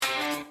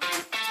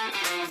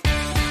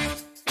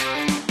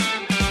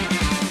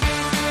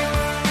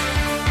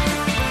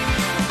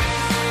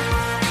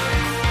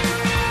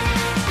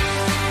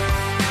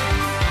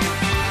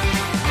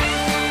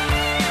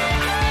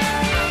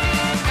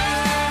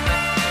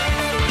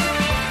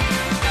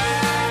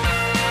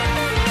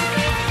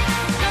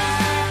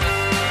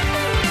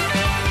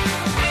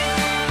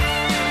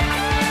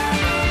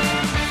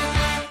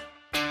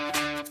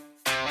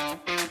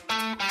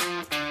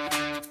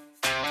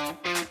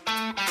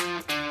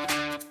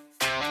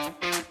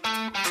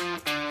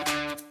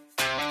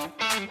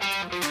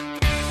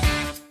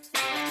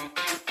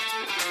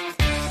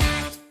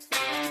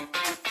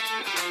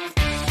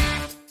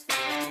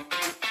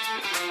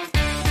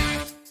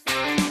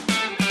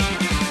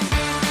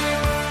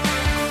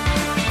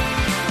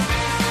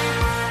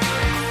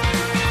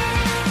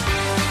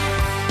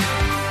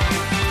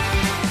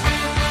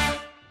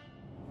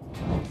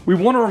We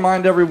want to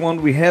remind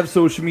everyone we have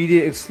social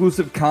media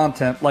exclusive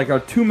content like our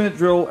 2-minute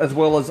drill as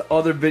well as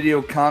other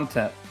video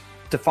content.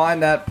 To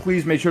find that,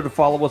 please make sure to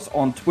follow us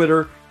on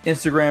Twitter,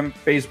 Instagram,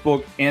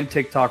 Facebook, and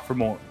TikTok for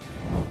more.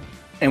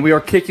 And we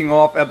are kicking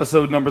off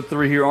episode number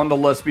 3 here on the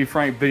Let's Be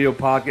Frank video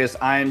podcast.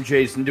 I am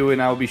Jason Duhe,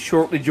 and I will be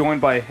shortly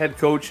joined by head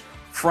coach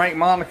Frank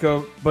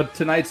Monaco. But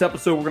tonight's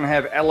episode, we're going to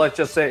have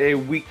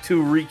LHSAA Week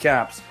 2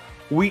 recaps,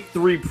 Week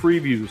 3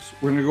 previews.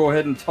 We're going to go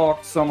ahead and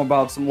talk some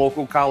about some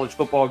local college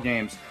football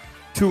games.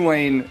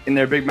 Tulane in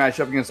their big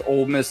matchup against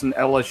Ole Miss and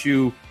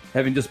LSU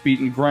having just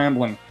beaten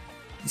Grambling.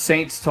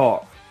 Saints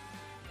talk.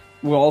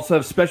 We'll also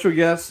have special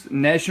guests,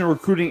 national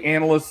recruiting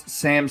analyst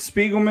Sam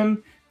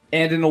Spiegelman,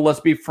 and in the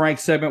Let's Be Frank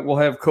segment, we'll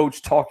have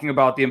Coach talking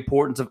about the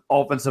importance of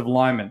offensive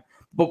linemen.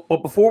 But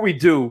before we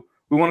do,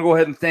 we want to go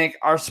ahead and thank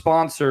our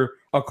sponsor,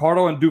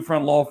 Accardo and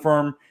Dufresne Law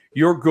Firm,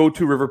 your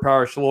go-to River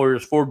Parish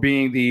lawyers, for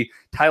being the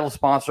title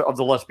sponsor of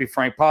the Let's Be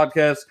Frank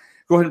podcast.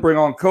 Go ahead and bring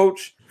on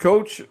Coach.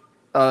 Coach,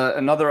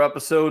 another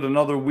episode,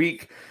 another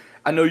week.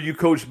 I know you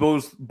coach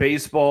both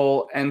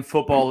baseball and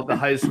football at the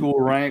high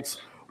school ranks.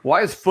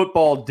 Why is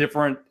football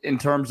different in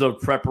terms of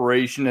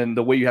preparation and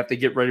the way you have to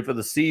get ready for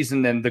the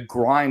season and the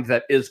grind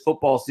that is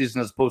football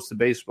season as opposed to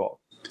baseball?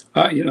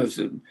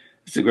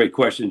 It's a great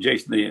question,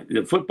 Jason.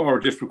 The football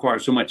just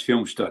requires so much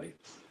film study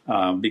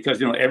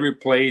because, every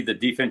play, the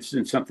defense is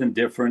in something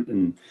different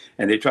and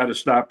they try to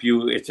stop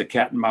you. It's a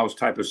cat and mouse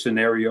type of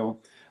scenario.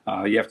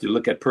 You have to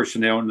look at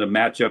personnel and the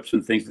matchups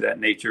and things of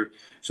that nature.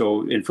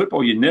 So in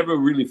football, you never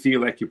really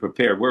feel like you're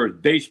prepared. Whereas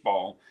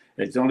baseball,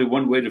 it's only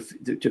one way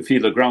to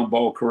feel a ground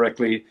ball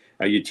correctly.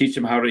 You teach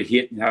them how to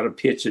hit and how to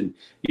pitch, and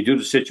you do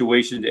the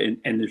situation,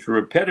 and it's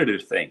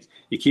repetitive things.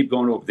 You keep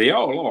going over. They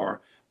all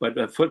are,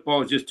 but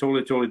football is just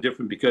totally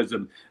different because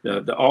of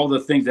all the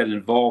things that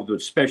involved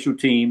with special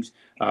teams,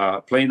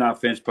 playing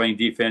offense, playing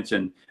defense,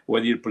 and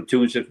whether you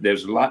platoon,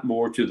 there's a lot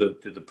more to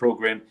the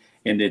program,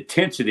 and the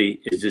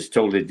intensity is just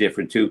totally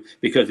different too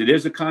because it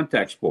is a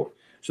contact sport.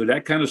 So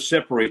that kind of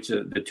separates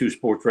the two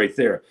sports right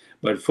there.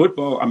 But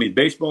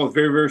baseball is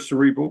very, very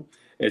cerebral.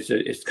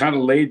 It's kind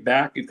of laid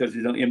back because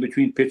in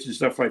between pitches and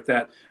stuff like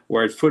that.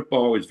 Whereas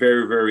football is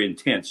very, very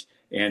intense,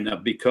 and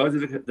because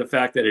of the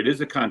fact that it is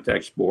a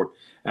contact sport,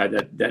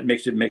 that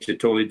makes it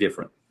totally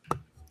different.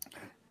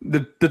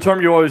 The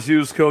term you always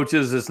use, Coach,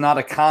 is it's not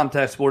a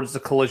contact sport; it's a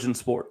collision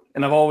sport,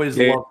 and I've always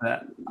loved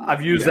that.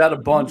 I've used that a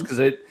bunch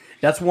because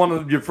that's one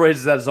of your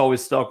phrases that has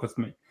always stuck with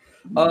me.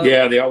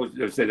 They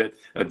always say that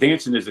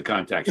dancing is a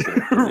contact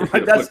sport.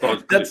 Right, that's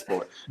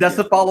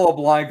the follow-up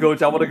line,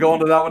 Coach. I want to go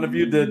into that one if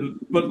you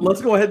didn't. But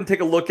let's go ahead and take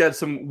a look at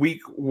some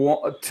Week 2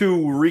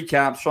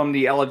 recaps from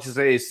the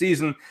LHSAA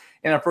season.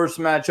 In our first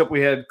matchup,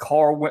 we had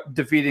Carr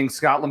defeating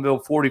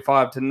Scotlandville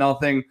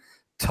 45-0.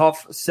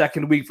 Tough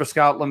second week for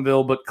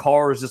Scotlandville, but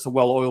Carr is just a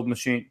well-oiled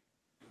machine.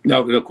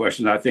 No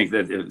question. I think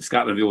that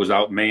Scotlandville was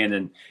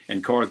outmanned,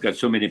 and Carr's got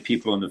so many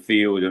people in the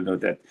field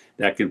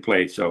that can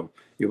play. So,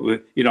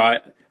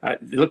 I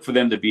look for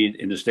them to be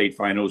in the state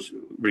finals,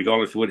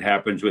 regardless of what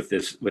happens with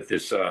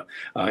this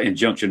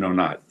injunction or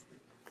not.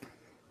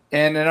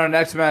 And in our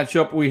next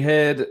matchup, we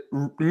had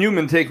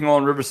Newman taking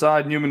on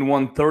Riverside. Newman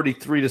won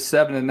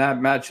 33-7 in that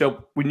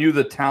matchup. We knew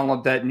the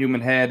talent that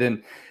Newman had,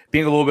 and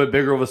being a little bit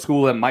bigger of a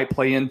school that might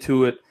play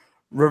into it.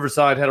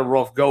 Riverside had a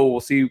rough go. We'll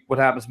see what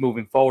happens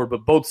moving forward,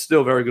 but both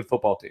still very good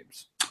football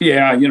teams.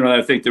 Yeah,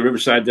 I think the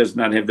Riverside does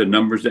not have the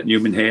numbers that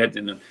Newman had,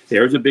 and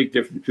there's a big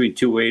difference between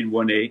 2A and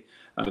 1A.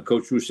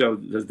 Coach Rousseau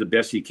does the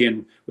best he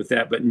can with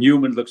that, but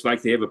Newman looks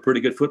like they have a pretty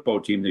good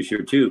football team this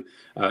year too.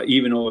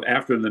 Even though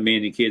after the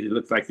Manning kid, it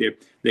looks like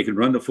they can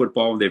run the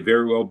football and they're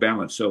very well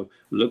balanced. So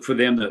look for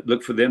them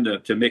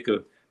to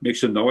make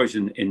some noise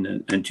in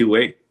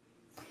 2A.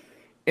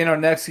 In our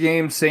next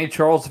game, St.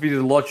 Charles defeated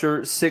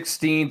Lutcher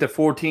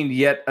 16-14.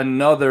 Yet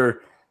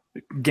another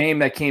game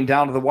that came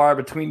down to the wire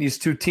between these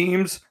two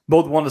teams.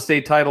 Both won the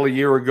state title a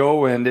year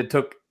ago, and it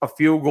took a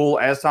field goal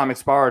as time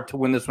expired to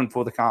win this one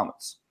for the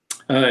Comets.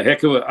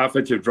 Heck of an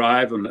offensive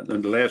drive on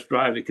the last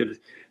drive.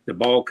 The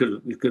ball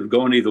could have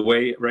gone either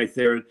way right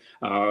there.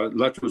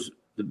 Lutcher was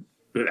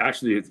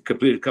actually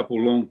completed a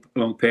couple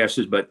long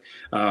passes, but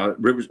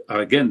Rivers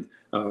again.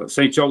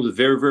 St. Charles was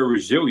very, very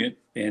resilient,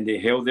 and they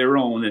held their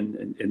own,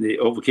 and they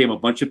overcame a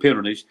bunch of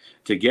penalties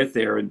to get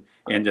there. And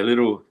they had a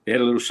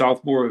little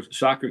sophomore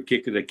soccer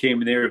kicker that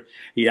came in there.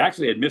 He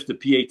actually had missed a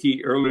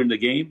PAT earlier in the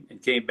game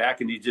and came back,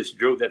 and he just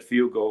drove that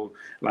field goal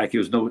like it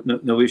was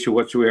no issue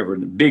whatsoever.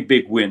 And a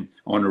big win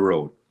on the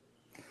road.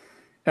 In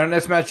our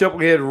next matchup,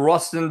 we had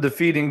Ruston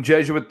defeating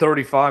Jesuit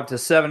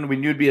 35-7. We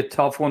knew it'd be a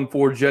tough one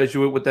for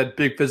Jesuit with that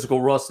big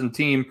physical Ruston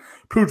team.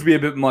 Proved to be a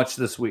bit much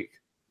this week.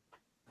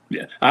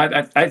 Yeah,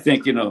 I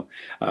think,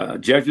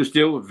 Jesuit's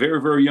still a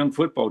very, very young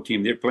football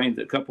team. They're playing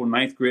a couple of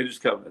ninth graders,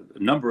 a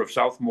number of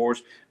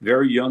sophomores,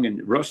 very young,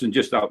 and Ruston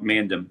just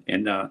outmanned them.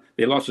 And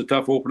they lost a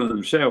tough opener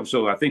themselves.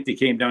 So I think they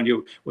came down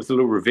here with a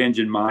little revenge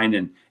in mind.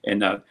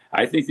 And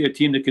I think they're a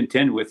team to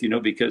contend with,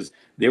 because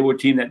they were a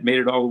team that made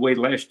it all the way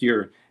last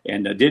year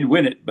and didn't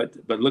win it, but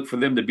look for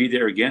them to be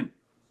there again.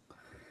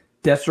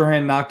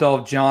 Destrehan knocked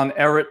off John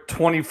Errett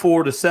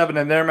 24-7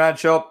 in their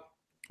matchup.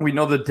 We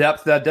know the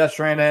depth that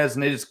Destrehan has,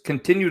 and they just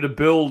continue to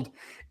build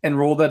and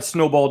roll that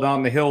snowball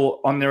down the hill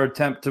on their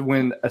attempt to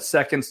win a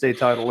second state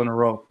title in a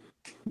row.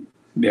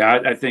 Yeah,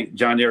 I think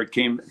John Eric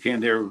came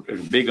there as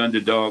a big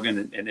underdog,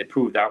 and it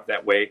proved out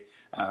that way.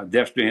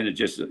 Destrehan is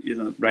just,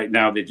 right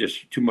now they're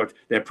just too much.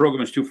 Their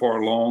program is too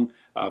far along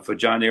for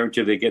John Eric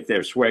till they get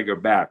their swagger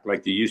back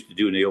like they used to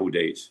do in the old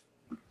days.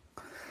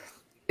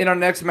 In our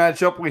next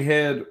matchup, we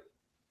had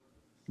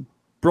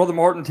Brother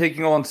Martin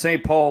taking on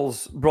St.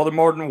 Paul's. Brother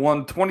Martin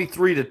won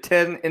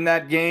 23-10 in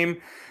that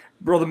game.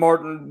 Brother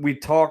Martin, we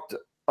talked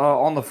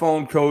on the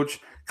phone, Coach,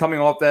 coming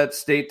off that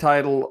state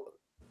title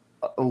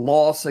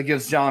loss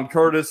against John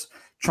Curtis,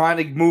 trying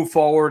to move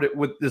forward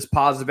with this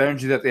positive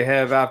energy that they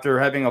have after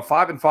having a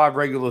 5-5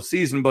 regular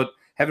season, but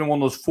having won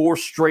those 4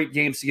 straight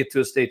games to get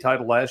to a state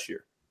title last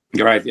year.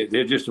 You're right.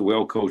 They're just a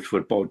well-coached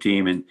football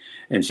team,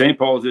 and St.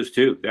 Paul's is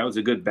too. That was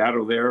a good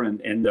battle there,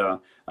 and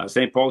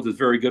St. Paul's is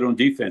very good on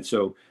defense.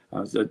 So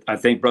I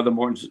think Brother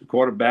Martin's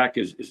quarterback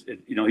is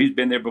he's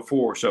been there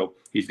before, so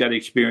he's got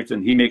experience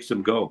and he makes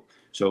them go.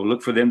 So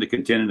look for them to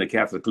contend in the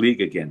Catholic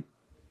League again.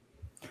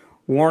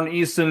 Warren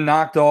Easton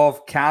knocked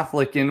off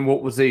Catholic in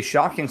what was a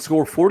shocking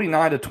score,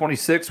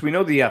 49-26. We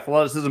know the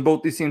athleticism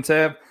both these teams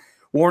have.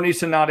 Warren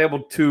Easton not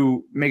able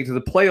to make it to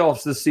the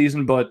playoffs this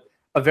season, but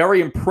a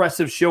very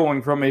impressive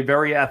showing from a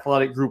very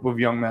athletic group of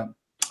young men.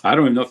 I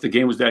don't even know if the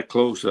game was that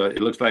close.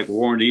 It looks like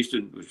Warren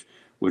Easton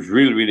was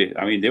really, really,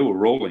 I mean, they were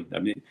rolling. I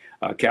mean,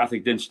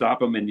 Catholic didn't stop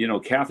them.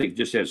 And, Catholic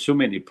just has so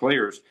many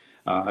players.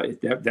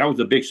 That was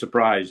a big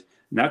surprise.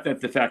 Not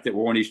that the fact that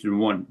Warren Easton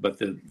won, but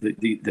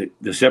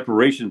the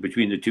separation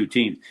between the two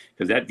teams,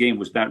 because that game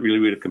was not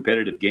really a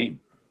competitive game.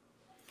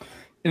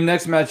 In the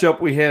next matchup,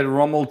 we had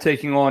Rummel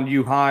taking on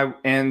Duhe,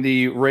 and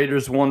the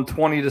Raiders won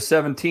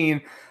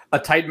 20-17. A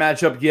tight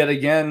matchup yet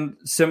again,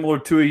 similar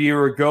to a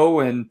year ago,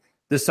 and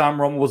this time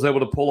Rummel was able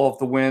to pull off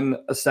the win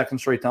a second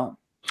straight time.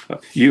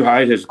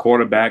 Duhe has a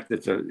quarterback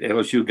that's an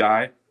LSU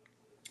guy,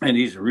 and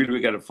he's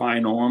really got a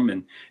fine arm,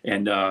 and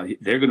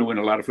they're going to win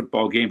a lot of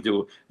football games.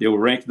 They were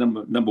ranked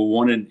number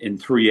 1 in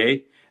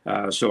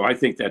 3A, so I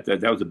think that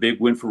was a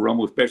big win for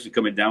Rummel, especially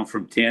coming down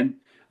from 10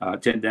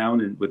 down,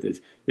 and with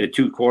the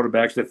 2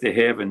 quarterbacks that they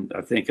have. And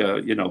I think,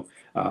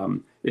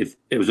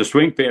 it was a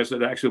swing pass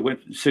that actually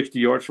went 60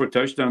 yards for a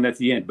touchdown at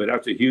the end. But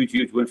that's a huge,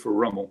 huge win for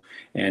Rummel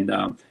and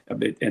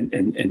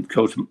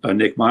Coach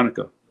Nick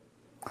Monica.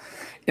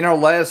 In our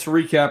last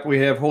recap, we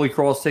have Holy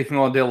Cross taking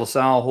on De La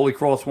Salle. Holy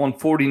Cross won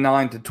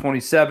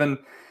 49-27,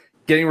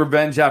 getting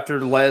revenge after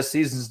the last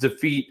season's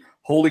defeat.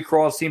 Holy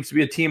Cross seems to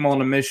be a team on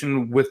a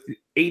mission with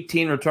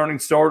 18 returning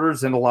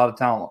starters and a lot of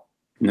talent.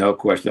 No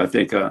question. I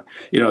think,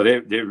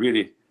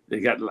 they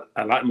got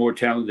a lot more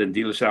talent than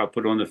De La Salle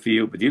put on the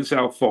field. But De La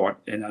Salle fought,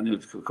 and I knew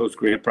Coach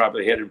Grant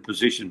probably had in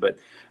position, but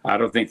I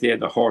don't think they had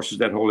the horses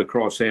that Holy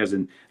Cross has.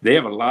 And they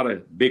have a lot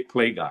of big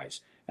play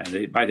guys. And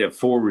they might have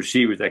 4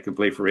 receivers that can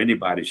play for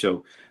anybody.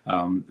 So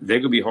they're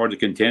going to be hard to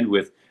contend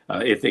with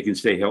if they can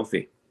stay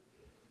healthy.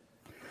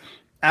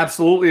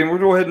 Absolutely. And we're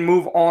going to go ahead and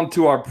move on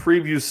to our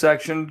preview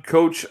section.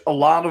 Coach, a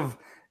lot of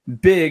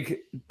big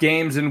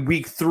games in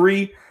week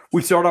 3.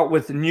 We start out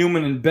with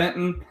Newman and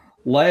Benton.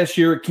 Last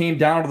year, it came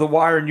down to the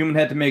wire. Newman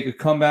had to make a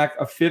comeback,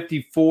 a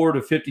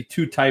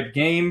 54-52 type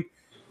game.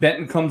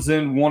 Benton comes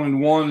in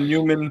 1-1,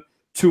 Newman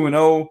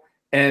 2-0,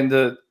 and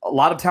a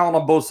lot of talent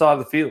on both sides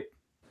of the field.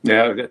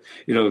 Yeah,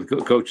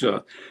 Coach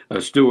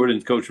Stewart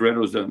and Coach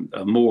Reynolds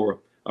Moore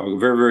are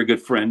very, very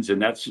good friends,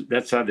 and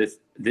that's how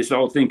this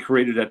whole thing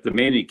created at the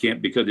Manning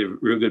camp, because they're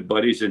real good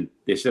buddies and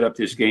they set up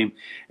this game.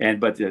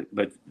 But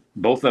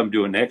both of them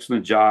do an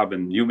excellent job,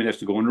 and Newman has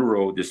to go on the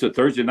road. This is a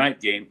Thursday night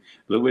game,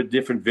 a little bit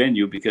different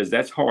venue, because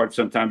that's hard.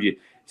 Sometimes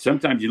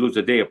you lose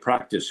a day of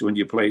practice when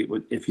you play,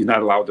 if you're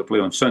not allowed to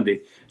play on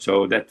Sunday.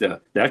 So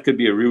that could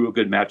be a real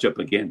good matchup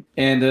again.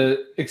 And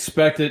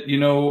expect it,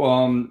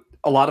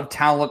 a lot of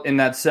talent in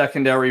that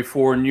secondary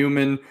for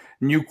Newman,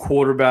 new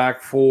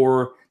quarterback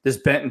for this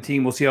Benton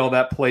team. We'll see how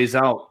that plays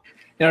out.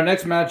 In our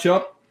next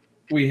matchup,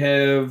 we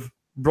have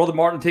Brother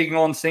Martin taking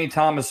on St.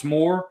 Thomas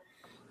More.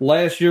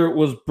 Last year, it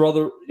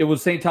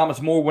was St.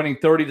 Thomas More winning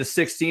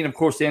 30-16. Of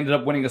course, they ended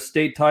up winning a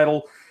state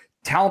title.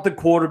 Talented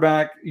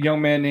quarterback,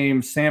 young man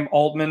named Sam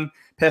Altman,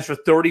 passed for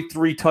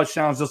 33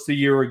 touchdowns just a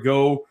year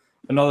ago.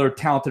 Another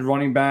talented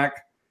running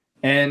back.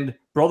 And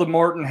Brother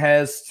Martin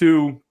has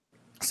to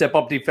step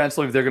up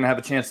defensively if they're going to have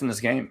a chance in this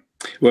game.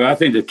 Well, I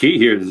think the key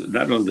here is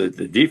not only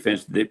the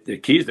defense, the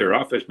key is their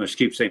offense must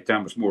keep St.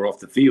 Thomas More off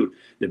the field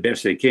the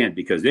best they can,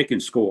 because they can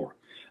score.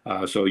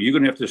 So you're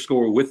going to have to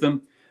score with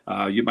them.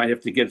 You might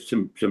have to get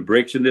some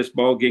breaks in this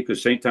ball game,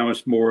 because St.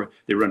 Thomas More,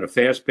 they run a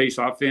fast-paced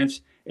offense,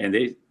 and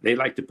they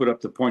like to put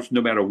up the points no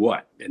matter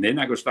what, and they're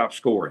not going to stop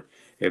scoring.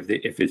 If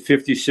it's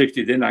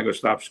 50-60, they're not going to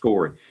stop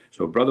scoring.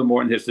 So Brother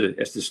Martin has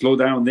to slow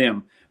down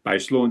them by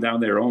slowing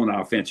down their own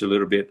offense a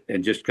little bit,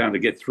 and just kind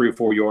of get 3 or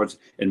 4 yards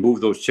and move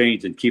those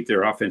chains and keep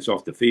their offense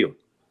off the field.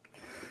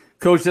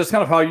 Coach, that's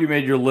kind of how you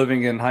made your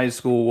living in high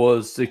school,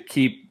 was to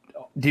keep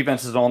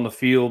defenses on the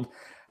field.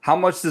 How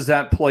much does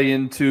that play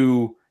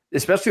into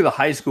especially the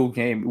high school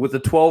game with the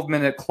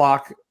 12-minute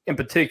clock in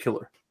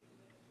particular?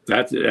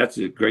 That's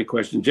a great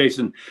question,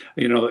 Jason.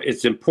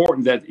 It's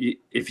important that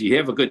if you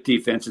have a good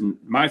defense, and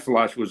my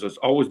philosophy was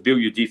always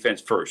build your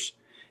defense first,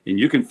 and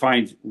you can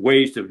find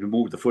ways to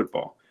move the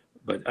football.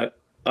 But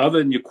other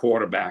than your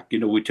quarterback,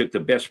 we took the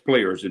best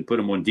players and put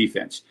them on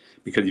defense,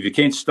 because if you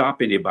can't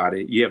stop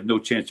anybody, you have no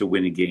chance of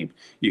winning games.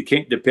 You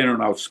can't depend on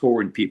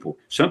outscoring people.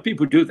 Some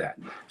people do that.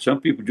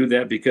 Some people do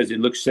that because it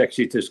looks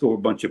sexy to score a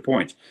bunch of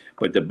points.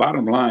 But the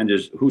bottom line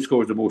is who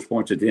scores the most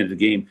points at the end of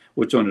the game,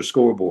 what's on the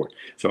scoreboard.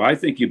 So I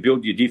think you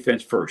build your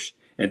defense first.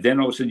 And then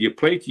all of a sudden you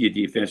play to your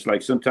defense.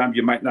 Like sometimes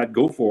you might not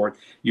go for it.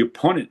 You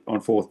punt it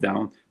on fourth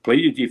down, play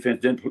your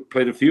defense, then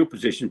play the field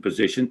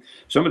position.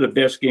 Some of the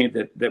best games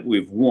that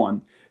we've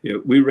won,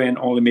 we ran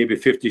only maybe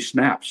 50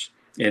 snaps,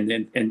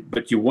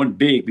 but you won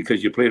big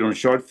because you played on a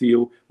short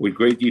field with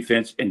great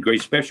defense and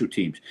great special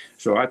teams.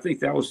 So I think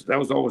that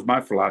was always my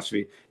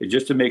philosophy, is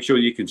just to make sure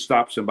you can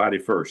stop somebody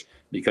first.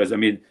 Because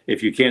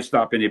if you can't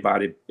stop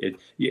anybody,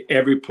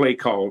 every play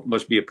call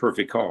must be a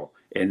perfect call,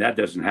 and that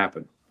doesn't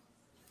happen.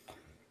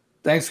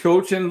 Thanks,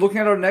 Coach. And looking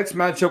at our next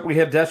matchup, we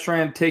have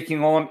Destrehan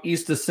taking on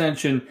East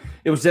Ascension.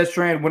 It was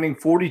Destrehan winning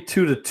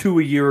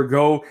 42-2 a year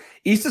ago.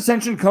 East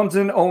Ascension comes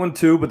in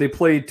 0-2, but they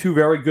played two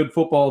very good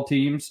football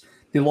teams.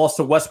 They lost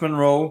to West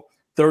Monroe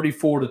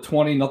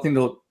 34-20. Nothing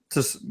to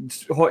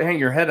hang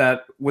your head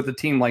at with a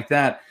team like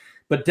that.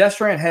 But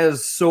Destrehan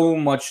has so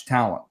much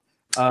talent.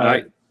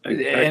 And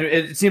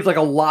it seems like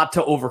a lot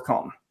to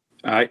overcome.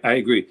 I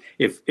agree.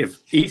 If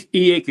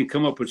EA can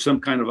come up with some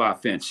kind of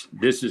offense,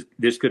 this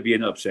could be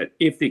an upset.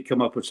 If they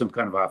come up with some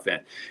kind of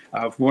offense,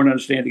 from what I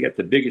understand, they got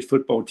the biggest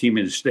football team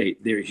in the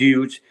state. They're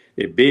huge.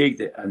 They're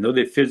big. I know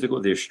they're physical.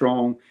 They're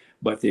strong,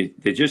 but they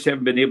just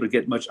haven't been able to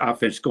get much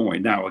offense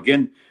going. Now,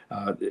 again,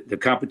 the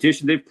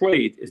competition they've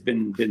played has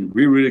been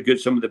really, really good.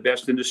 Some of the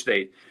best in the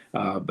state.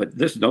 But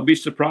listen, don't be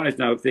surprised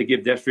now if they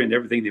give Destrehan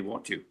everything they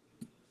want to.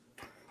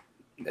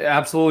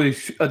 Absolutely,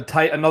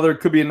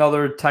 could be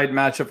another tight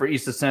matchup for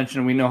East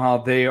Ascension. We know how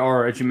they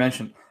are, as you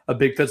mentioned, a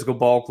big physical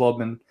ball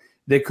club, and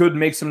they could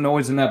make some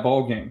noise in that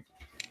ball game.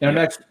 In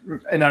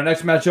our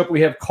next matchup, we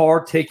have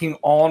Carr taking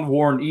on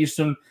Warren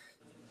Eastern,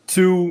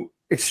 two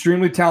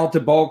extremely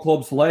talented ball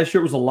clubs. Last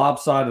year was a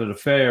lopsided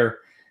affair,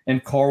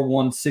 and Carr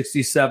won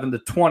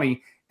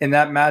 67-20 in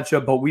that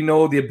matchup. But we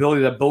know the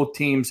ability that both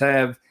teams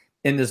have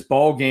in this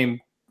ball game.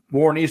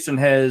 Warren Eastern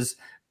has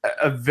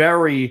a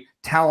very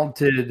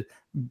talented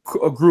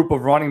group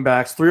of running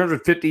backs,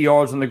 350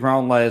 yards on the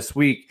ground last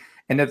week.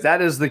 And if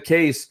that is the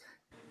case,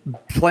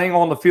 playing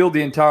on the field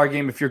the entire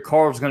game, if your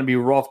car is going to be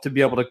rough to be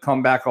able to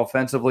come back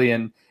offensively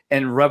and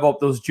rev up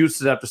those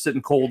juices after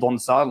sitting cold on the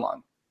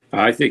sideline.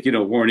 I think,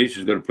 Warren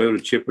Eastern is going to play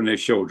with a chip on their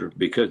shoulder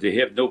because they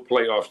have no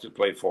playoffs to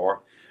play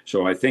for.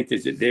 So I think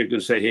that they're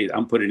going to say, hey,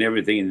 I'm putting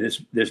everything in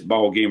this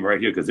ball game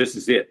right here because this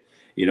is it.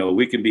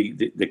 We can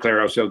declare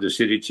ourselves the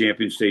city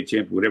champion, state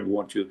champion, whatever we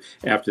want to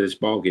after this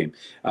ball game.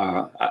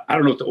 I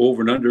don't know what the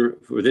over and under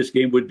for this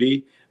game would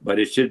be, but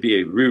it should be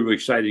a really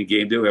exciting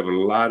game. They'll have a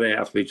lot of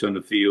athletes on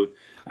the field.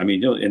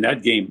 In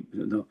that game,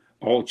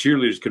 all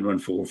cheerleaders can run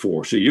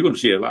 4-4, so you're going to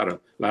see a lot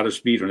of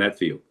speed on that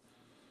field.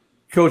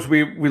 Coach,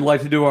 we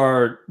like to do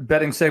our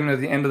betting segment at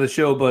the end of the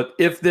show, but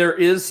if there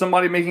is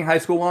somebody making high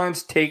school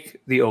lines,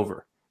 take the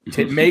over.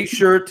 Make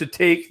sure to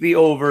take the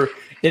over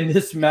in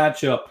this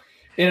matchup.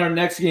 In our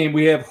next game,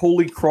 we have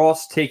Holy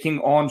Cross taking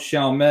on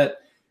Chalmette.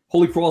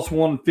 Holy Cross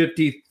won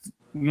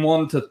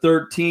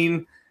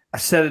 51-13. I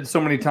said it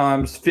so many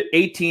times.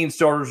 18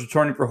 starters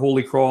returning for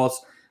Holy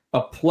Cross.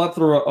 A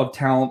plethora of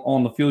talent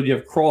on the field. You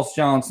have Cross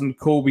Johnson,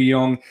 Kobe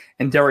Young,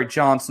 and Derek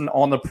Johnson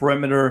on the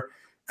perimeter.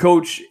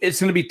 Coach, it's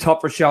going to be tough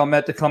for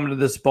Chalmette to come into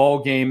this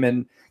ball game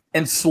and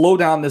slow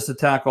down this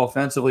attack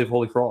offensively of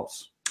Holy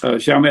Cross.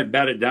 Chalmette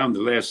batted down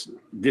this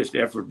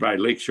effort by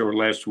Lakeshore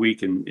last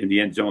week in the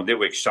end zone. They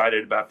were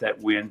excited about that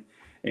win,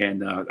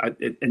 and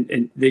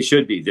they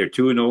should be. They're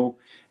 2-0,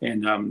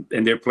 and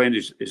they're playing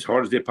as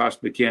hard as they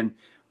possibly can.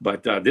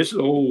 But this is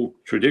an old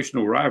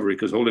traditional rivalry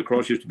because Holy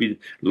Cross used to be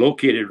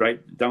located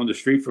right down the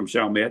street from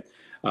Chalmette,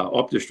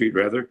 up the street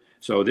rather.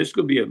 So this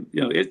could be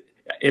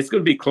it's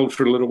going to be close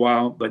for a little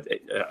while. But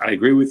I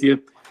agree with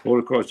you.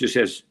 Holy Cross just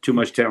has too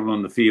much talent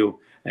on the field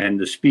and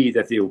the speed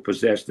that they will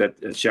possess that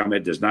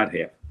Chalmette does not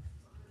have.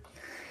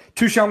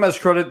 To Chalmette's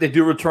credit, they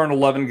do return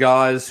 11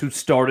 guys who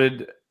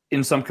started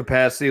in some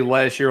capacity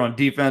last year on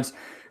defense.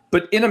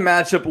 But in a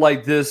matchup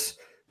like this,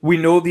 we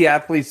know the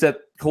athletes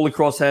that Holy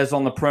Cross has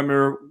on the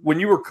perimeter. When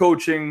you were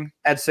coaching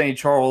at St.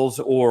 Charles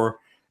or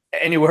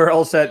anywhere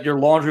else at your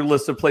laundry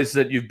list of places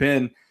that you've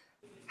been,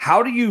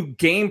 how do you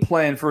game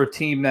plan for a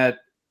team that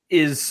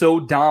is so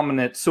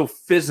dominant, so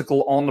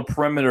physical on the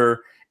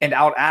perimeter and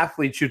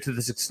out-athletes you to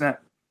this extent?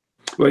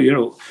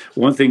 Well,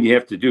 one thing you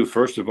have to do,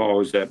 first of all,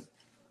 is that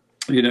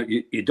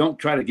you don't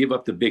try to give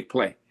up the big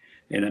play.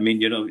 And I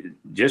mean,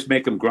 just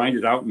make them grind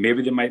it out.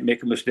 Maybe they might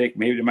make a mistake.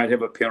 Maybe they might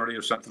have a penalty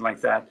or something like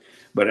that.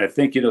 But I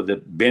think,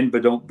 the bend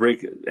but don't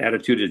break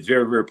attitude is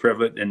very, very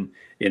prevalent in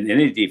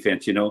any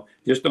defense.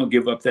 Just don't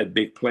give up that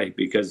big play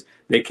because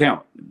they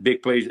count.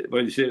 Big plays.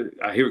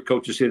 I hear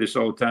coaches say this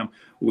all the time.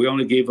 We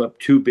only gave up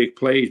 2 big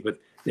plays, but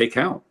they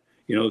count.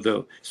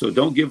 So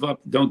don't give up.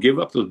 Don't give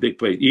up those big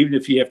plays. Even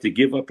if you have to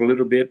give up a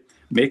little bit,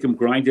 make them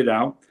grind it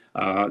out.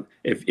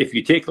 If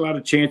you take a lot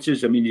of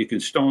chances, I mean, you can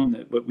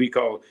stone what we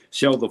call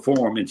sell the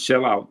form and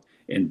sell out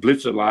and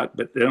blitz a lot.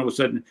 But then all of a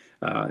sudden,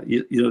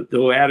 the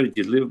old adage,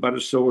 you live by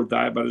the sword,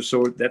 die by the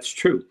sword. That's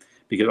true.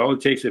 Because all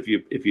it takes if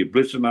you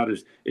blitz them out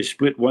is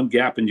split one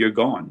gap and you're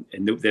gone,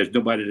 and there's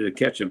nobody to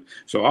catch them.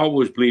 So I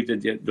always believe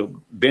that the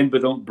bend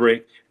but don't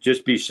break,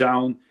 just be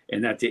sound,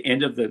 and at the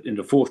end of in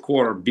the fourth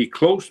quarter, be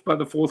close by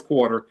the fourth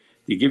quarter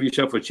to give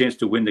yourself a chance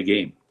to win the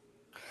game.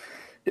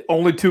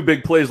 Only 2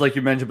 big plays, like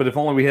you mentioned, but if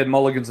only we had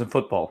mulligans in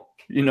football,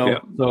 Yeah.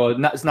 So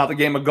it's not the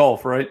game of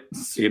golf, right?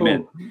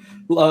 Amen.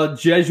 So,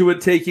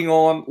 Jesuit taking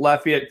on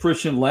Lafayette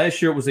Christian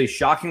last year was a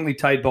shockingly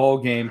tight ball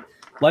game.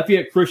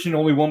 Lafayette Christian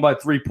only won by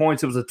 3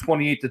 points. It was a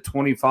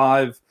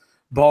 28-25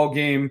 ball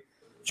game.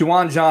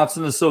 Juwan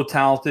Johnson is so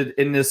talented,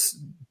 and this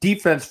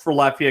defense for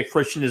Lafayette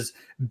Christian is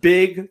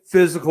big,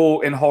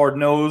 physical, and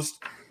hard-nosed.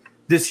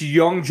 This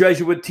young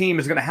Jesuit team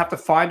is going to have to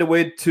find a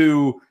way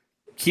to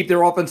keep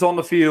their offense on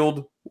the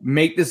field,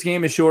 make this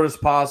game as short as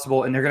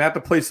possible, and they're going to have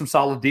to play some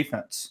solid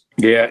defense.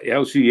 Yeah,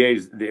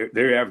 LCA's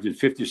they're averaging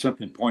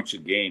 50-something points a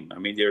game. I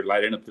mean, they're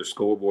lighting up the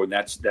scoreboard, and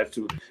that's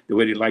the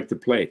way they like to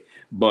play.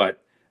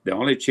 But the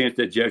only chance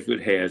that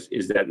Jesuit has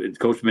is that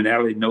Coach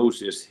Manali knows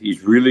this.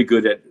 He's really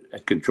good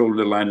at controlling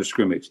the line of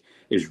scrimmage,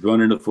 is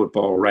running the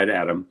football right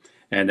at him.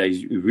 And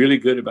he's really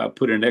good about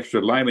putting an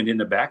extra lineman in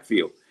the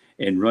backfield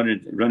and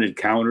running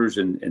counters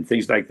and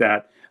things like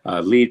that,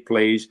 lead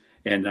plays.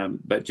 And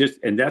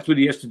that's what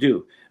he has to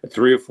do.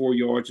 3 or 4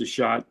 yards a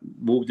shot,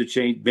 move the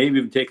chain, maybe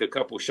even take a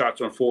couple shots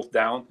on 4th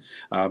down,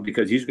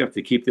 because he's going to have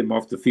to keep them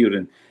off the field.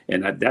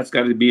 And that's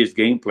got to be his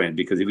game plan,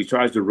 because if he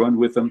tries to run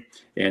with them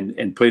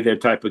and play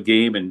that type of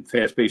game and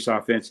fast-paced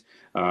offense,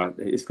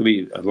 it's going to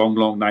be a long,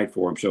 long night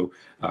for him. So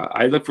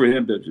I look for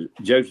him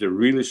to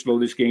really slow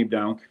this game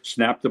down,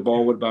 snap the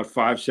ball with about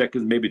 5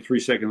 seconds, maybe 3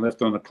 seconds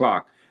left on the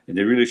clock, and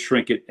they really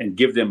shrink it and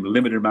give them a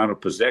limited amount of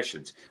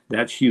possessions.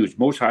 That's huge.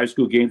 Most high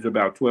school games are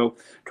about 12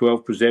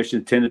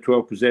 possessions, 10 to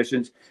 12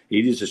 possessions.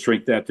 He needs to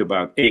shrink that to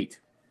about 8.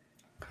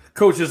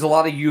 Coach, there's a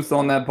lot of youth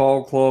on that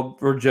ball club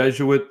for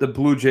Jesuit. The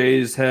Blue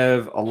Jays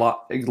have a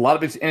lot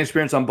of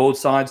experience on both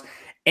sides.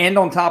 And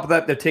on top of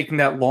that, they're taking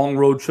that long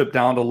road trip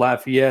down to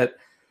Lafayette.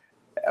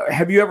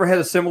 Have you ever had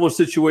a similar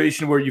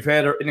situation where you've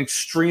had an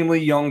extremely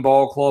young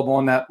ball club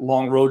on that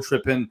long road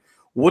trip? And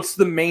what's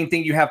the main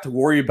thing you have to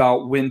worry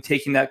about when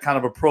taking that kind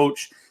of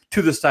approach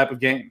to this type of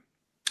game?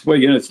 Well,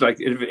 it's like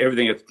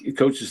everything.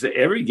 Coaches say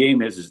every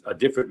game has a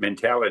different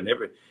mentality and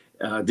every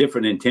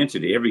different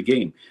intensity, every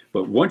game.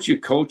 But once your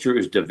culture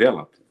is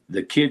developed,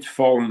 the kids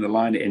fall in the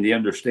line and they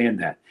understand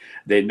that.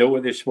 They know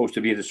where they're supposed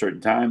to be at a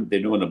certain time. They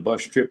know on a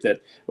bus trip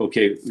that,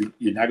 okay,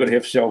 you're not going to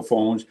have cell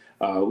phones.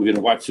 We're going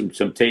to watch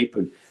some tape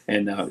and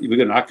we're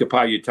going to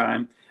occupy your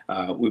time.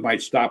 We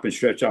might stop and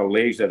stretch our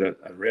legs at a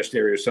rest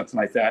area or something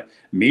like that.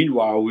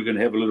 Meanwhile, we're going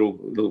to have a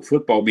little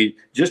football meet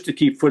just to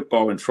keep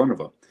football in front of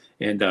them.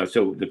 And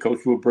so the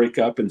coach will break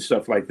up and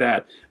stuff like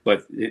that.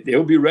 But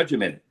they'll be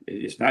regimented.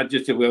 It's not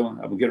just, I'm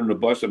going to get on the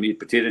bus, I'm eat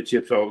potato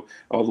chips all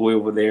the way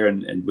over there,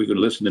 and we're going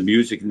to listen to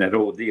music and that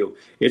whole deal.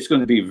 It's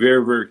going to be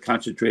very, very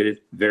concentrated,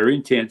 very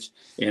intense,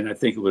 and I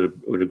think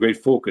with a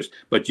great focus.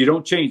 But you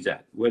don't change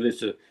that, whether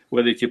it's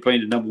you're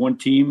playing the number 1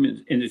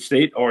 team in the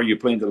state or you're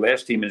playing the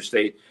last team in the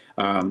state.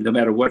 No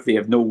matter what, they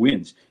have no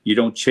wins. You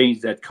don't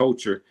change that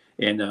culture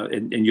and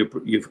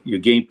your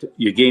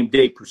game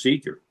day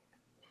procedure.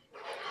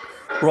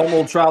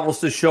 Rummel travels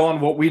to Shaw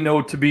what we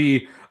know to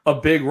be a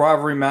big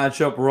rivalry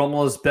matchup.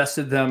 Rummel has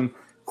bested them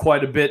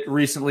quite a bit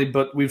recently,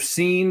 but we've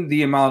seen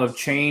the amount of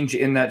change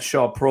in that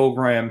Shaw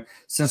program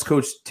since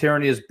Coach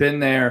Tierney has been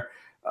there.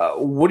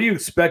 What do you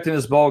expect in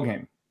this ball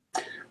game?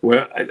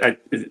 Well,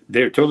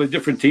 they're a totally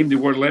different team they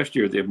were last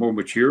year. They're more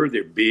mature.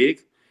 They're big.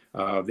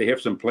 They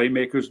have some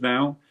playmakers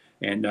now.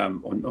 And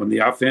on the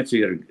offense,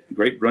 they got a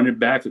great running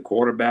back. The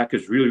quarterback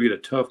is really, really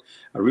tough,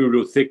 a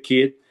real thick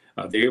kid.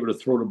 They're able to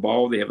throw the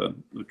ball. They have a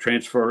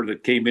transfer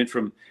that came in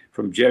from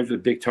Jesuit, a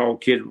big, tall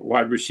kid,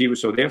 wide receiver.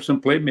 So they have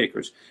some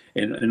playmakers.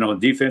 And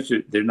on defense,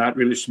 they're not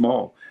really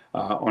small.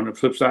 On the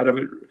flip side of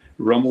it,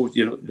 Rummel's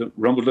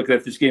looking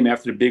at this game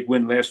after the big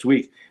win last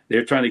week.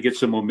 They're trying to get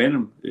some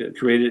momentum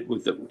created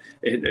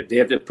they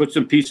have to put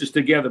some pieces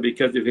together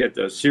because they've had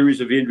a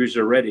series of injuries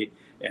already.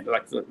 And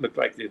look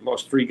like they've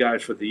lost 3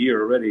 guys for the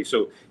year already.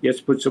 So you have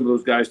to put some of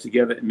those guys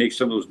together and make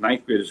some of those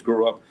ninth graders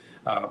grow up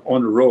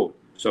on the road.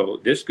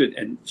 So this could,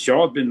 and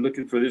Shaw's been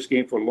looking for this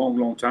game for a long,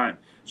 long time.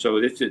 So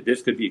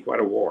this could be quite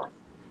a war.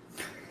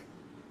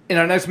 In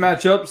our next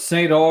matchup,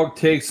 St. Aug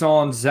takes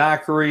on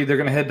Zachary. They're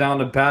going to head down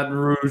to Baton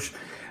Rouge.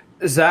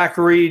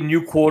 Zachary,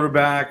 new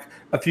quarterback,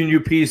 a few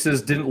new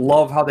pieces. Didn't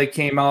love how they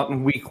came out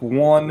in week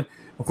 1.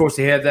 Of course,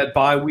 they had that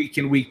bye week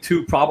in week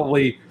 2.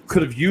 Probably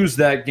could have used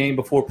that game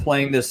before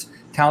playing this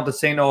talented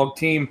St. Aug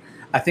team.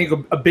 I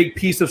think a big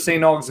piece of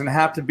St. Aug is going to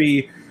have to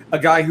be a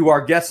guy who our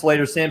guest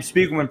later, Sam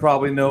Spiegelman,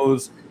 probably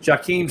knows,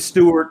 Jakeem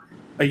Stewart,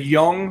 a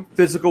young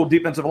physical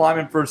defensive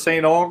lineman for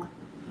St. Aug.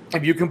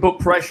 If you can put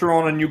pressure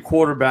on a new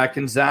quarterback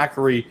in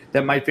Zachary,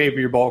 that might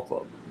favor your ball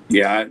club.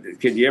 Yeah.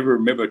 Can you ever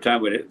remember a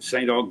time when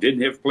St. Aug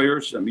didn't have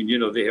players? I mean,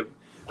 they have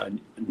a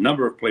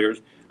number of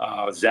players.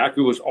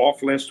 Zachary was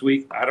off last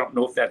week. I don't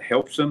know if that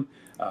helps them.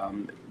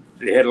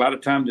 They had a lot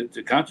of time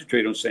to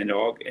concentrate on St.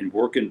 Aug and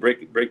work and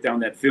break down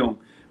that film.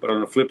 But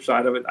on the flip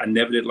side of it, I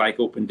never did like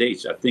open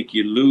dates. I think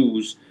you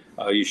lose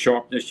your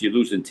sharpness, you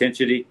lose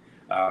intensity,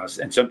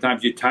 and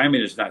sometimes your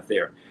timing is not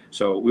there.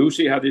 So we will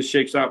see how this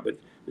shakes out. But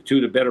the two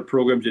of the better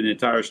programs in the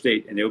entire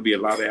state, and there will be a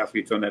lot of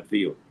athletes on that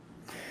field.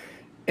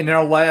 In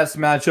our last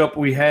matchup,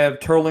 we have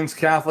Turlings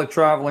Catholic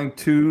traveling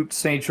to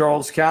St.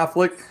 Charles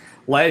Catholic.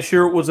 Last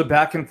year, it was a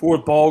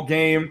back-and-forth ball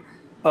game.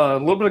 A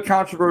little bit of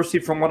controversy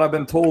from what I've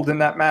been told in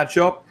that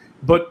matchup.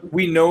 But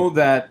we know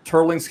that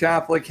Turlings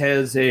Catholic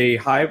has a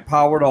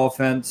high-powered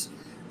offense.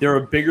 They're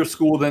a bigger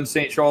school than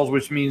St. Charles,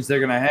 which means they're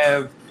going to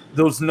have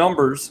those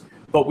numbers.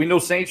 But we know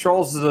St.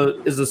 Charles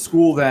is a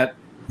school that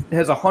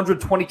has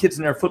 120 kids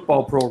in their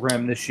football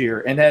program this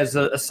year and has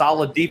a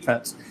solid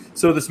defense.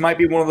 So this might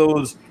be one of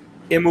those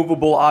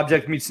immovable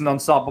object meets an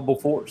unstoppable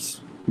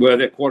force. Well,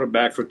 that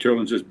quarterback for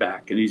Turlings is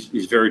back, and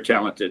he's very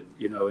talented,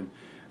 and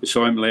I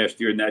saw him last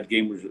year, and that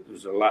game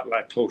was a lot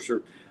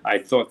closer. I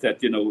thought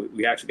that,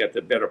 we actually got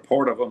the better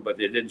part of them, but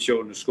they didn't show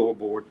on the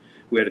scoreboard.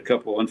 We had a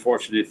couple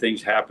unfortunate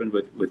things happen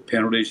with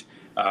penalties,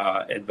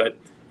 but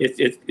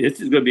it's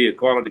going to be a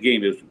quality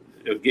game.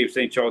 It gave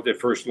St. Charles their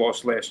first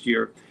loss last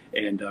year,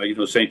 and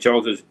St.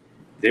 Charles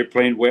they're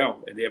playing well,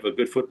 and they have a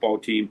good football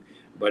team.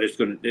 But it's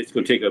going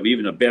to take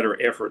even a better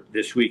effort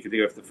this week. They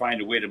have to find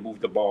a way to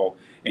move the ball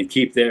and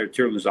keep their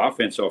Turlings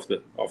offense off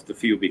the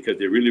field because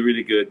they're really,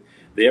 really good.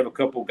 They have a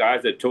couple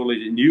guys that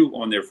totally new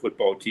on their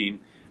football team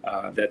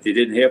that they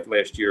didn't have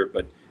last year,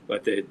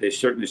 but they're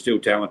certainly still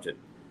talented.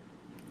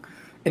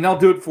 And I'll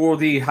do it for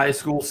the high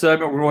school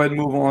segment. We'll go ahead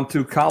and move on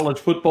to college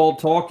football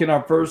talk. In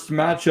our first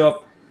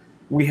matchup,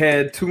 we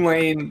had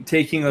Tulane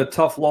taking a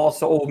tough loss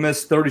to Ole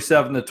Miss,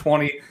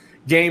 37-20.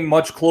 Game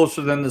much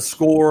closer than the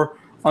score.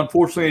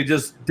 Unfortunately, it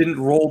just didn't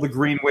roll the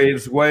Green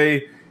Waves'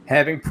 way.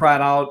 Having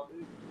Pratt out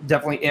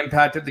definitely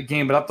impacted the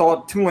game. But I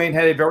thought Tulane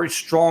had a very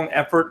strong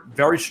effort,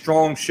 very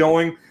strong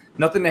showing.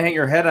 Nothing to hang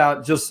your head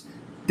out. Just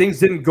things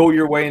didn't go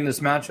your way in this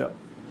matchup.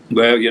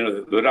 Well,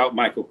 without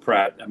Michael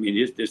Pratt, I mean,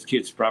 this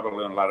kid's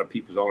probably on a lot of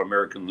people's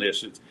All-American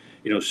lists. It's,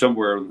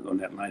 somewhere on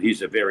that line.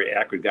 He's a very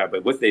accurate guy.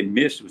 But what they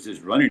missed was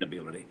his running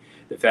ability.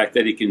 The fact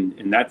that he can,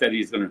 and not that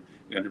he's going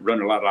to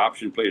run a lot of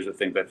option plays or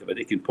things like that, but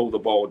he can pull the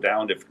ball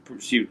down if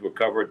receivers were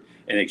covered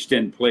and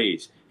extend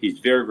plays. He's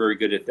very, very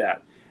good at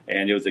that.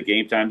 And it was a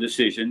game-time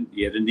decision.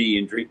 He had a knee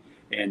injury,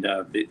 and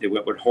they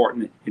went with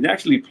Horton. And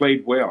actually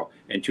played well.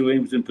 And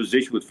Tulane was in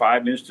position with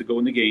 5 minutes to go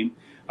in the game.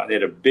 They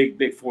had a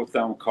big fourth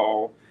down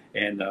call,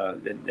 and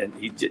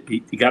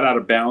he got out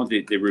of bounds.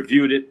 They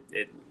reviewed it.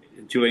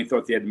 And Tulane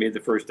thought they had made the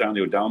first down.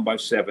 They were down by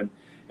 7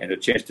 and a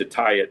chance to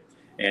tie it.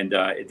 And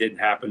it didn't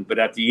happen. But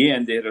at the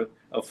end, they had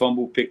a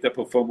fumble, picked up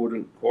a fumble to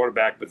the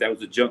quarterback, but that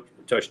was a jump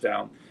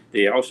touchdown.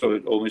 They also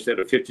almost had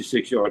a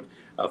 56-yard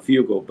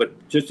field goal.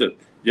 But just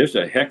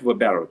a heck of a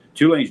battle.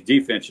 Tulane's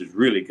defense is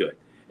really good,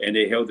 and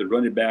they held the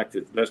running back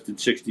to less than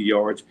 60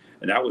 yards,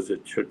 and that was a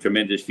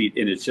tremendous feat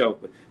in itself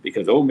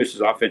because Ole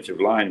Miss's offensive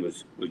line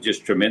was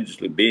just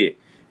tremendously big,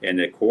 and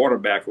the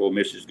quarterback for Ole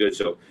Miss is good.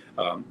 So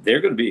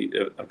they're going to be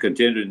a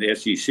contender in the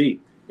SEC,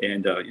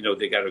 and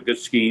they got a good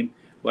scheme.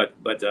 But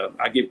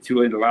I give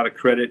Tulane a lot of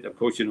credit. Of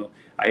course,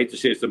 I hate to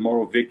say it's a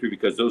moral victory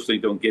because those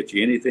things don't get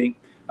you anything.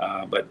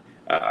 But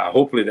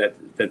hopefully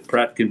that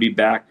Pratt can be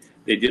back.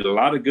 They did a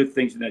lot of good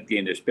things in that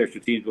game. Their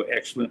special teams were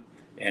excellent,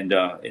 and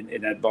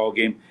in that ball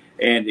game.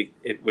 And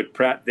with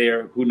Pratt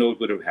there, who knows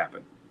what would have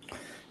happened.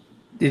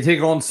 They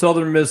take on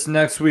Southern Miss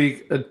next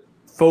week, a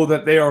foe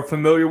that they are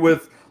familiar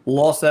with.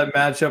 Lost that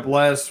matchup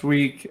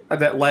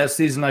last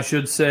season, I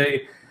should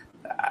say.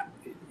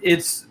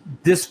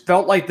 This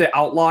felt like the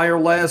outlier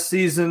last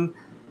season,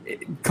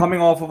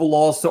 coming off of a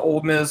loss to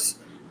Ole Miss.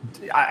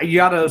 You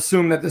got to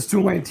assume that this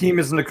Tulane team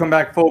isn't to come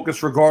back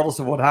focused regardless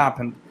of what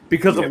happened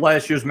because of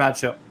last year's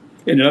matchup.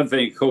 And another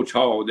thing, Coach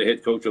Hall, the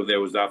head coach over there,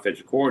 was the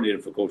offensive coordinator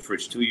for Coach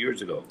Fritz 2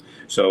 years ago.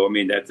 So, I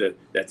mean, that's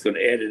going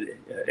to add an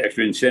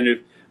extra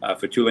incentive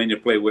for Tulane to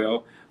play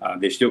well.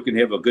 They still can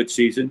have a good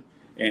season,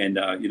 and,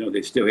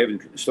 they still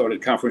haven't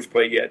started conference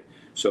play yet.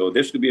 So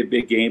this could be a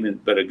big game,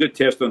 but a good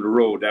test on the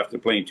road after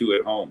playing 2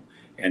 at home.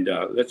 And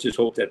let's just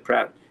hope that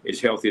Pratt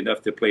is healthy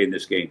enough to play in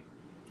this game.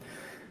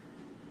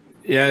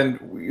 Yeah,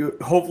 and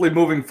hopefully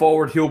moving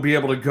forward, he'll be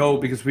able to go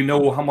because we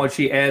know how much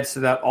he adds to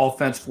that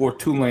offense for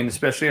Tulane,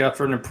 especially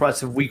after an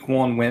impressive Week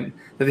 1 win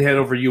that they had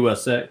over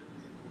USA.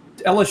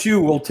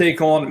 LSU will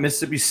take on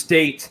Mississippi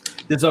State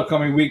this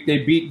upcoming week. They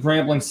beat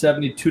Grambling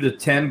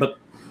 72-10, but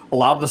a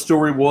lot of the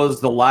story was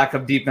the lack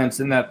of defense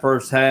in that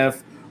first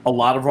half. a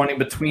lot of running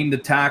between the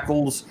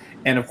tackles,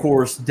 and, of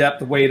course,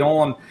 depth weight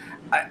on.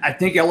 I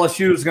think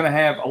LSU is going to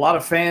have – a lot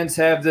of fans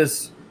have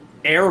this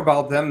air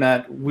about them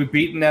that we've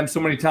beaten them so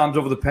many times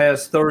over the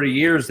past 30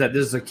 years that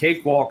this is a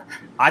cakewalk.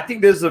 I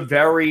think this is a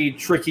very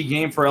tricky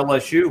game for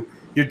LSU.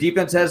 Your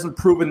defense hasn't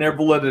proven their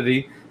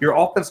validity. Your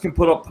offense can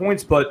put up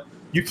points, but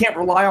you can't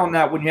rely on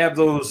that when you have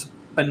those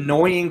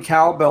annoying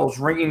cowbells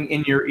ringing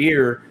in your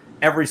ear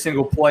every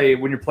single play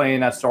when you're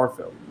playing that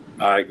Starfield.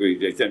 I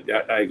agree.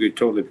 I agree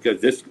totally, because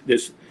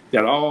this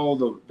got all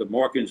the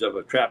markings of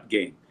a trap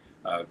game.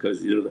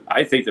 Because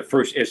I think the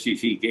first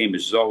SEC game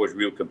is always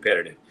real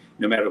competitive,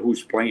 no matter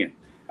who's playing.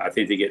 I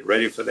think they get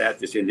ready for that.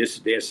 They say this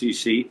is the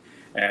SEC,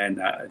 and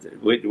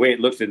the way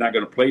it looks, they're not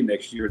going to play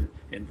next year.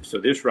 And so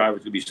this rivalry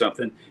is going to be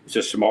something. It's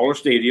a smaller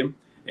stadium,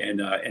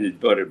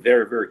 but a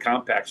very, very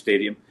compact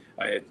stadium,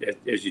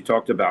 as you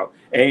talked about.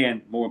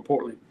 And more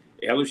importantly,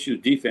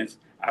 LSU defense,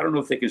 I don't know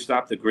if they can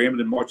stop the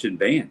Grambling marching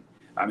band.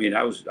 I mean,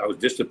 I was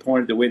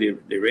disappointed the way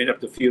they ran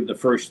up the field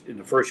in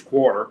the first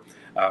quarter.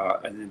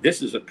 And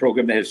this is a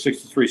program that has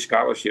 63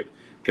 scholarship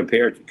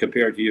compared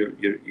to your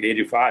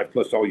 85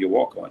 plus all your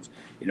walk-ons.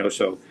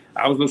 So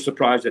I was a little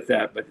surprised at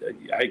that, but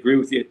I agree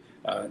with you.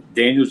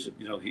 Daniels,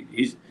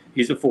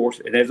 he's a force,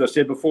 and as I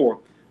said before,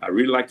 I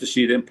really like to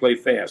see them play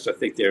fast. I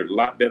think they're a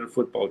lot better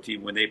football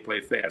team when they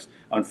play fast.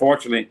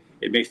 Unfortunately,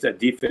 it makes that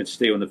defense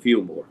stay on the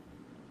field more.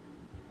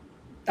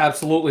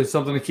 Absolutely,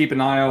 something to keep an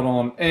eye out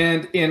on.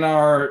 And in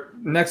our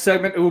next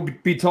segment, it will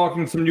be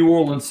talking some New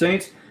Orleans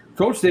Saints.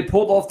 Coach, they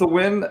pulled off the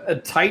win, a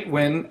tight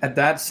win at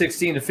that,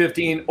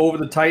 16-15 over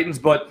the Titans.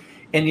 But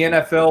in the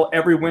NFL,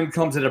 every win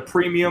comes at a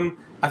premium.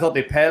 I thought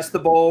they passed the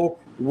ball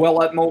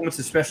well at moments,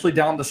 especially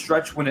down the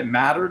stretch when it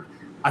mattered.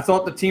 I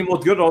thought the team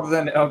looked good other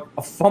than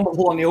a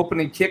fumble on the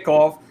opening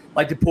kickoff.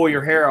 Like to pull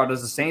your hair out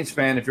as a Saints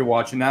fan if you're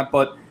watching that.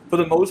 But for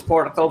the most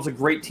part, I thought it was a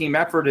great team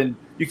effort, and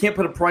you can't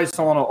put a price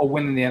on a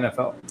win in the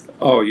NFL.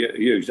 Oh, yeah,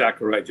 you're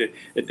exactly right.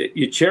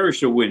 You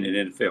cherish a win in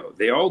the NFL.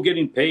 They're all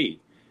getting paid.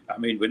 I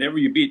mean, whenever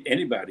you beat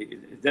anybody,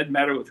 it doesn't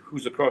matter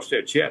who's across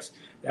their chest.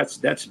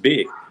 That's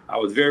big. I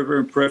was very, very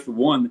impressed with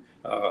one.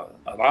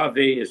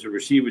 Alave as a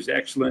receiver is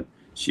excellent.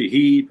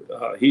 Shaheed,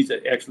 he's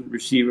an excellent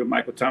receiver.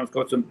 Michael Thomas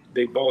got some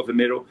big balls in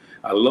the middle.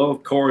 I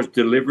love Carr's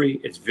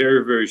delivery. It's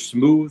very, very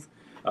smooth.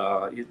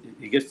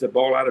 He gets the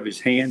ball out of his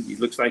hand. He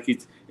looks like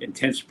he's an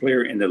intense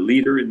player and the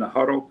leader in the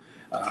huddle.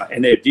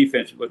 And their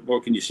defense, what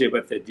more can you say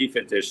about their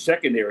defense? Their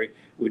secondary,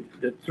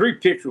 the 3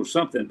 picks was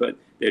something, but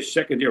their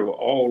secondary were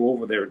all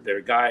over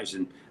their guys.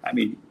 And, I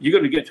mean, you're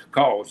going to get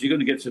calls. You're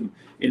going to get some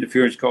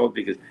interference calls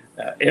because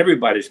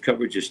everybody's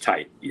coverage is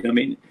tight. You know what I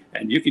mean?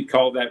 And you can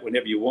call that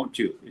whenever you want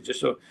to. It's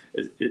just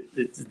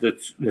it's the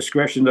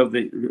discretion of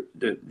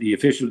the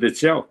officials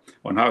itself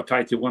on how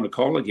tight they want to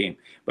call a game.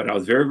 But I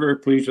was very, very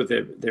pleased with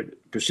their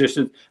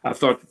persistence. I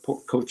thought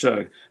Coach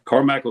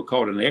Carmichael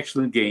called an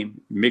excellent game,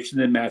 mixing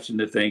and matching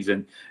the things,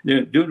 and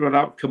doing it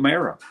without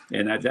Kamara.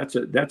 And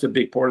that's a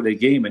big part of their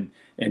game.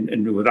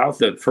 And without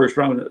the first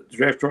round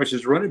draft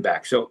choices running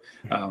back. So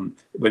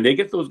when they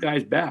get those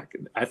guys back,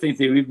 I think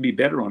they'll even be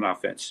better on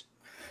offense.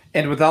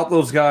 And without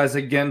those guys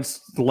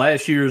against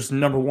last year's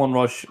 #1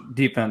 rush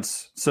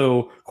defense.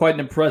 So quite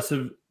an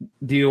impressive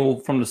deal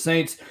from the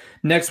Saints.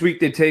 Next week,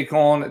 they take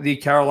on the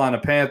Carolina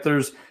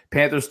Panthers.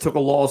 Panthers took a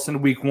loss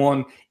in week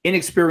 1.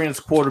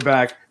 Inexperienced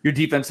quarterback. Your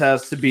defense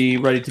has to be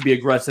ready to be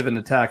aggressive and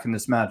attack in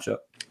this matchup.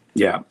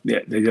 Yeah.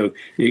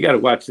 You got to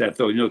watch that,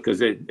 though, because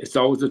it's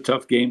always a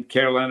tough game.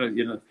 Carolina,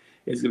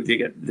 they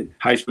got the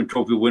Heisman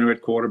Trophy winner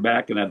at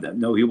quarterback, and I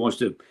know he wants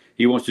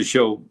to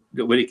show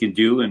what he can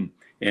do, and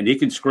he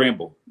can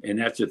scramble. And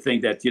that's the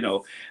thing that, you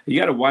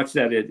got to watch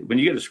that. When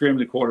you get a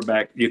scrambling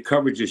quarterback, your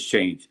coverages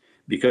change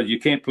because you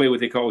can't play what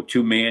they call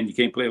 2-man. You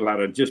can't play a lot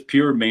of just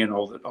pure man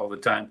all the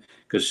time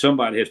because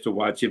somebody has to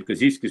watch him because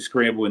he can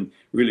scramble and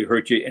really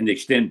hurt you and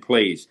extend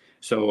plays.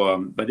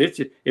 So, but it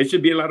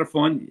should be a lot of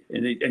fun,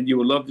 and you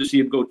would love to see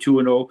him go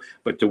 2-0.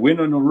 But to win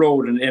on the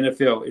road in the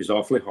NFL is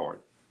awfully hard.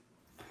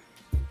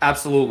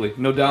 Absolutely,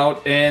 no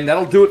doubt. And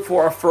that'll do it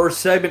for our first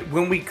segment.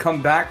 When we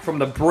come back from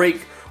the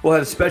break, we'll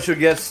have a special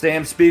guest,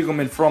 Sam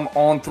Spiegelman from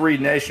On3,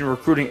 National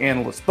Recruiting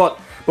Analyst. But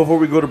before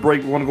we go to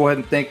break, we want to go ahead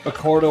and thank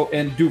Accardo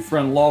and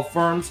Dufresne Law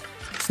Firms.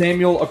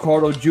 Samuel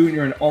Accardo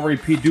Jr. and Henri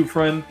P.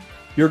 Dufresne,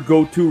 your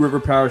go-to River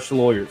Parish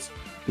lawyers.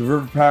 The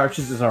River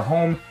Parishes is our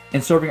home,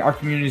 and serving our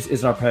communities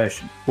is our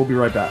passion. We'll be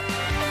right back.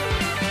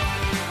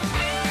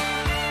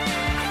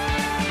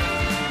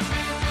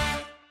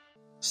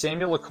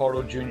 Samuel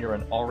Accardo Jr.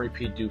 and Henri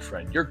P.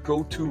 Dufresne, your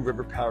go-to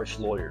River Parish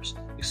lawyers.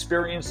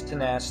 Experience,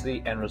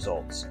 tenacity, and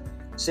results.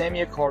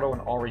 Sammy Accardo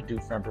and Henri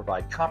Dufresne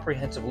provide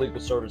comprehensive legal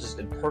services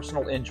in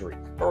personal injury,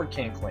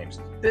 hurricane claims,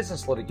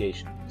 business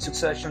litigation,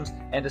 successions,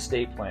 and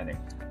estate planning.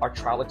 Our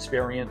trial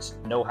experience,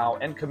 know-how,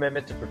 and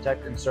commitment to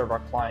protect and serve our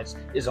clients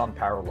is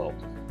unparalleled.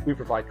 We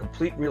provide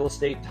complete real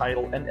estate,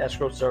 title, and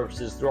escrow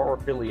services through our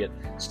affiliate,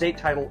 State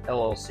Title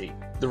LLC.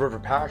 The River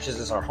Parishes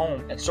is our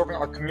home, and serving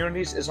our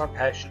communities is our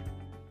passion.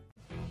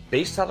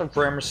 Based out of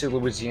Gramercy,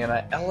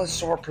 Louisiana,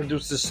 LSR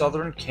produces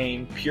Southern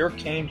cane, pure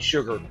cane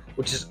sugar,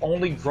 which is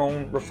only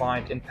grown,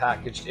 refined, and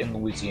packaged in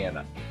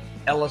Louisiana.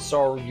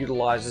 LSR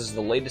utilizes the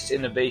latest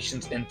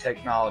innovations in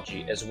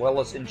technology, as well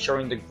as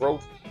ensuring the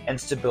growth and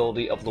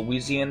stability of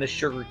Louisiana's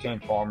sugarcane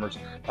farmers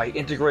by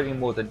integrating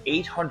more than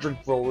 800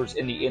 growers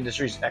in the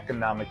industry's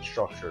economic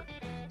structure.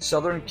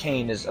 Southern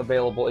cane is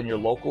available in your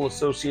local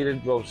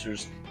Associated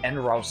Grocers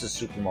and Rouse's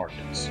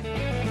supermarkets.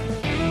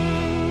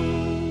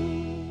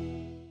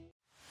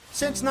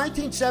 Since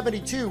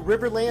 1972,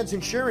 Riverlands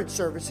Insurance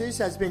Services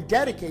has been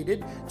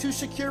dedicated to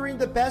securing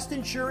the best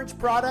insurance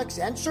products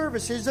and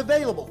services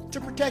available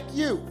to protect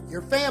you,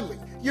 your family,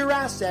 your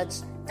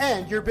assets,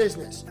 and your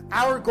business.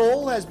 Our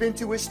goal has been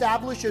to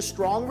establish a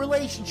strong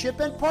relationship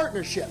and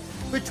partnership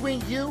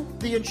between you,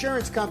 the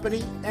insurance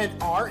company, and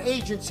our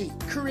agency,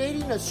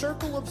 creating a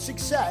circle of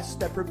success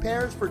that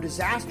prepares for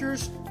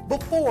disasters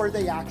before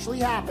they actually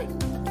happen.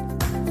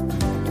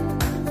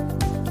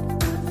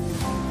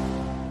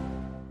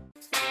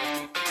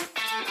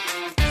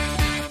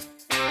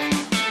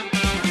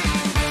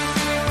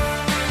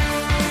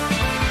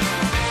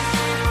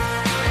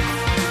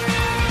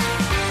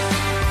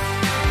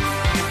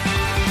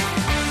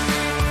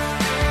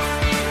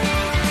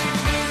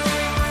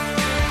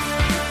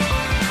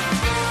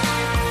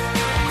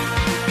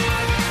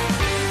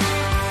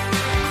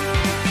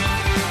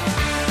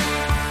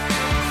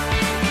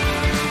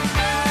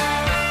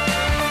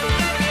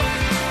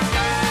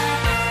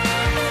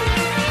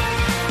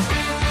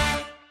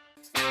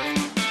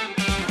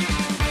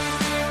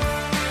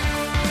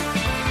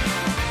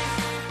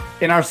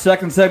 In our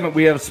second segment,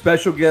 we have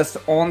special guest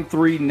on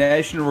 3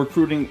 national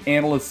recruiting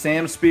analyst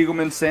Sam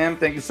Spiegelman. Sam,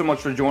 thank you so much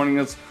for joining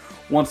us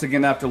once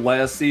again after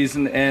last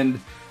season. And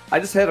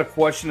I just had a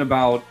question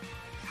about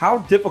how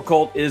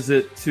difficult is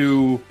it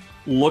to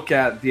look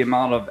at the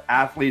amount of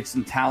athletes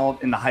and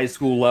talent in the high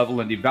school level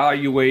and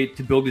evaluate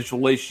to build these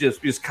relationships,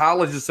 because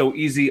college is so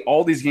easy.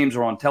 All these games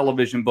are on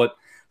television, but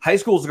high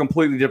school is a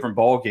completely different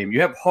ballgame.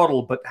 You have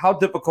huddle, but how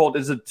difficult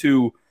is it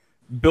to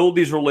build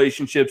these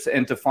relationships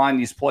and to find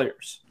these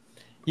players?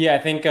 Yeah, I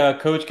think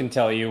coach can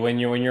tell you when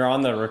you're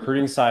on the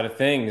recruiting side of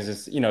things,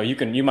 is you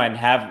might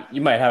have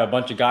a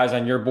bunch of guys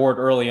on your board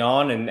early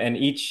on, and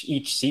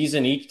each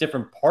season, each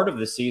different part of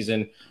the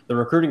season, the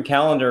recruiting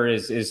calendar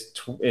is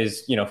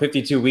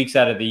 52 weeks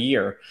out of the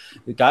year.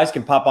 The guys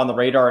can pop on the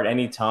radar at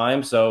any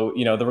time, so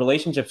the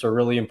relationships are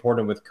really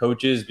important with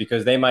coaches,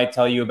 because they might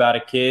tell you about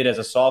a kid as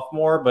a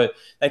sophomore, but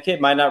that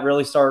kid might not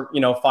really start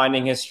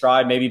finding his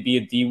stride, maybe be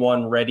a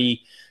D1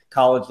 ready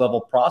college level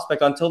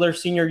prospect until their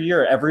senior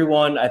year.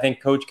 Everyone, I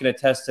think coach can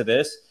attest to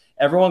this,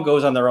 everyone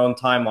goes on their own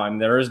timeline.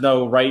 There is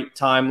no right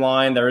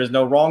timeline. There is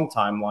no wrong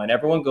timeline.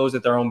 Everyone goes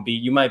at their own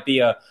beat. You might be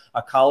a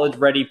college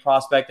ready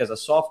prospect as a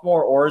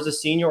sophomore or as a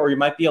senior, or you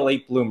might be a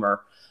late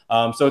bloomer.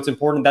 So it's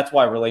important. That's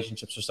why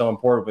relationships are so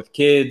important with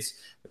kids,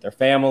 with their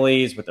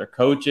families, with their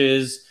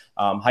coaches,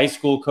 high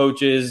school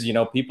coaches,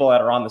 people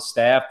that are on the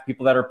staff,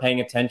 people that are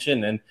paying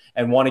attention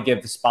and want to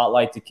give the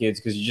spotlight to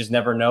kids, because you just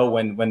never know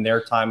when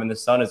their time in the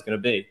sun is going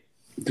to be.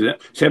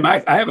 Sam,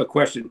 I have a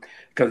question,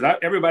 because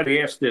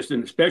everybody asks this,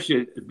 and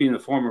especially being a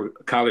former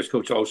college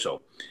coach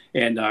also.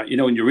 And,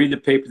 when you read the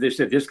paper, they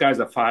said this guy's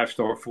a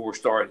 5-star,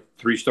 4-star,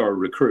 3-star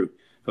recruit.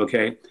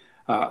 Okay.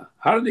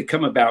 How do they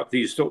come about,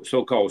 these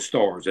so-called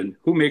stars, and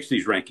who makes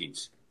these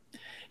rankings?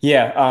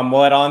 Yeah,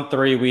 well, at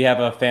On3, we have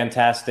a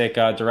fantastic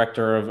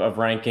director of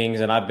rankings,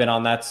 and I've been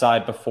on that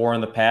side before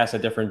in the past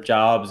at different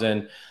jobs.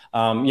 And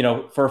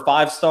for a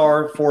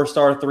 5-star,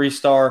 4-star,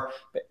 3-star,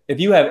 if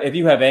you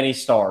have any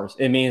stars,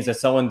 it means that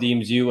someone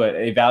deems you,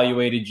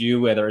 evaluated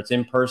you, whether it's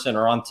in person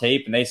or on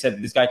tape, and they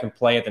said this guy can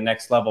play at the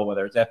next level,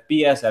 whether it's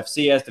FBS,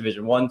 FCS,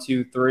 Division 1,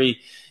 2, 3.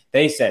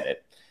 They said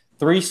it.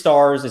 3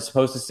 stars is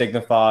supposed to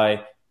signify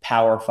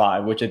Power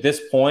 5, which at this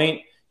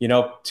point,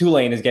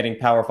 Tulane is getting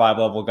Power 5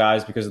 level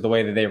guys because of the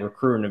way that they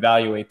recruit and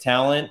evaluate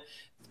talent.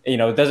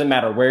 It doesn't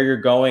matter where you're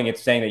going.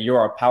 It's saying that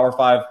you're a Power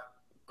 5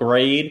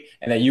 grade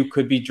and that you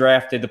could be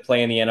drafted to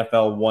play in the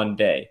NFL one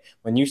day.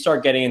 When you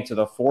start getting into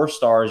the 4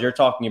 stars, you're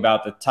talking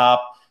about the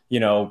top,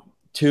 2%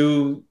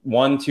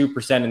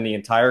 in the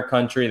entire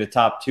country, the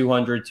top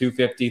 200,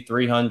 250,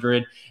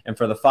 300. And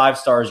for the 5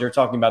 stars, you're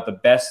talking about the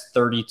best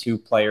 32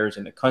 players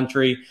in the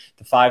country.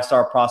 The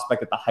 5-star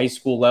prospect at the high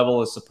school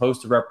level is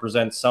supposed to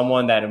represent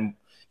someone that in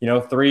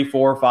 3,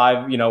 4,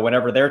 5,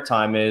 whenever their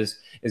time is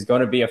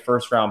going to be a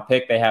first-round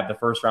pick. They have the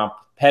first-round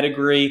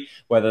pedigree,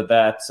 whether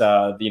that's,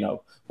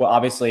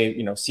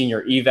 obviously,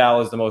 senior eval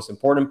is the most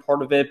important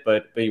part of it,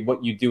 but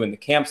what you do in the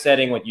camp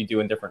setting, what you do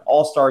in different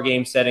all-star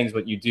game settings,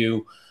 what you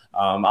do,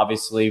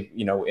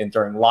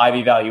 during live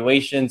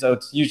evaluations. So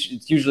it's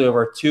usually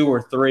over a 2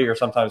 or 3 or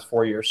sometimes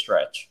 4-year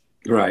stretch.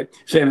 Right.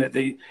 Sam,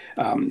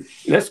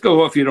 let's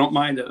go, if you don't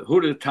mind, who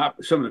are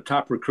some of the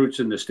top recruits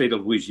in the state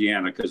of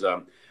Louisiana? Because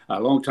a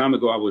long time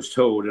ago I was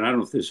told, and I don't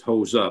know if this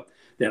holds up,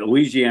 that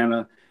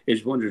Louisiana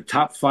is one of the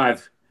top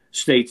 5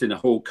 states in the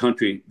whole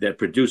country that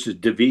produces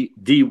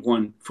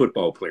D1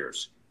 football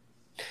players.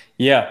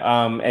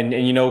 Yeah,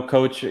 and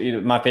Coach,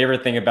 my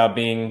favorite thing about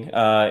being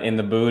in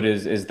the boot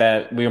is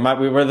that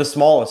we're the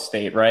smallest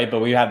state, right?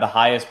 But we have the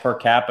highest per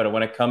capita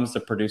when it comes to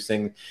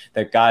producing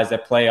the guys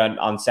that play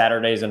on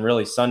Saturdays and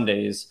really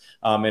Sundays.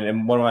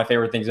 And one of my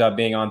favorite things about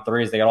being on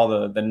three is they got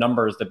all the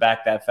numbers to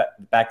back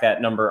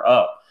that number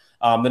up.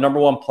 The number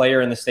one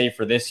player in the state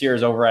for this year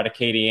is over at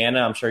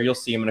Acadiana. I'm sure you'll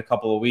see him in a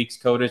couple of weeks,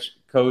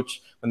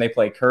 Coach, when they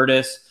play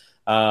Curtis.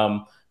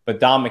 But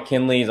Don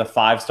McKinley is a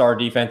 5-star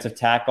defensive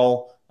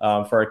tackle.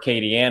 For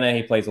Acadiana,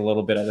 he plays a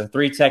little bit as a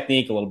 3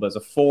 technique, a little bit as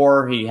a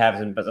 4. He has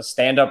him as a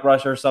stand-up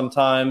rusher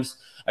sometimes,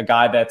 a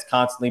guy that's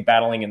constantly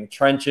battling in the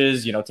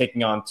trenches,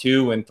 taking on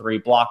 2 and 3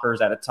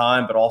 blockers at a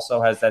time, but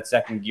also has that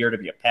second gear to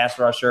be a pass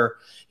rusher.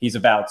 He's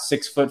about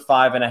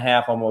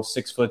 6'5.5", almost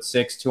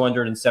 6'6",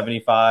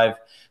 275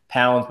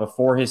 pounds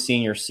before his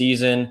senior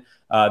season.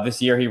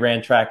 This year he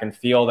ran track and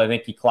field. I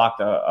think he clocked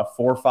a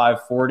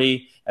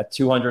 4.5 at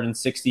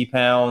 260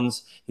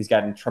 pounds. He's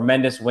got a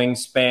tremendous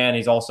wingspan.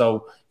 He's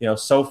also,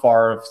 so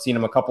far I've seen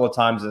him a couple of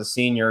times as a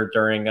senior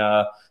during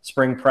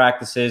spring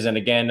practices and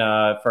again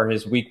for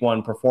his week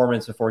 1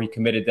 performance before he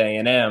committed to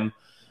A&M.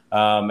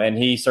 And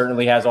he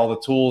certainly has all the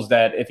tools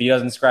that if he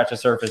doesn't scratch the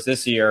surface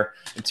this year,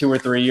 in 2 or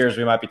 3 years,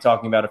 we might be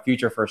talking about a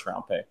future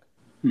first-round pick.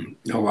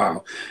 Oh,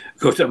 wow.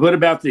 Coach, what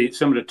about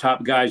some of the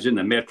top guys in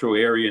the metro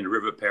area and the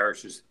river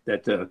parishes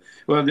that, they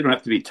don't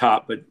have to be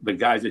top, but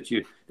guys that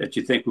you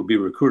think will be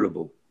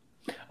recruitable?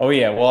 Oh,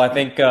 yeah. Well, I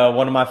think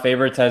one of my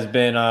favorites has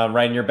been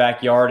right in your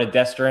backyard at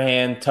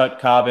Destrehan, Tut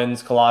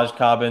Cobbins, Collage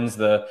Cobbins.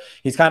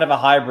 He's kind of a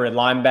hybrid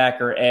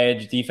linebacker,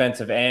 edge,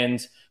 defensive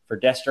end for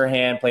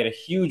Destrehan, played a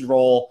huge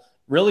role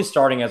really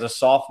starting as a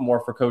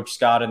sophomore for Coach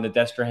Scott in the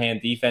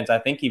Destrehan defense. I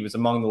think he was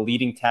among the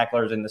leading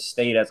tacklers in the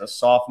state as a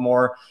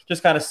sophomore,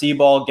 just kind of see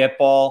ball, get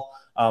ball.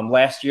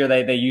 Last year,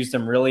 they used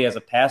him really as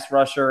a pass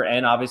rusher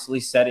and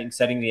obviously setting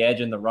the edge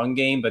in the run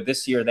game. But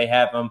this year, they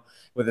have him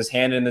with his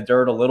hand in the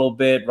dirt a little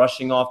bit,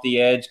 rushing off the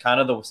edge,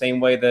 kind of the same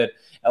way that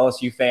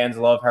LSU fans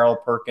love Harold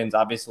Perkins.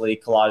 Obviously,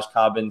 Collage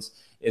Cobbins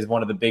is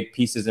one of the big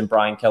pieces in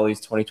Brian Kelly's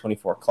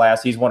 2024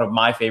 class. He's one of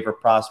my favorite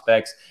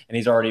prospects, and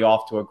he's already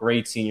off to a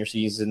great senior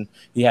season.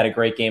 He had a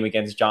great game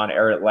against John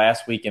Ehret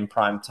last week in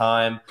prime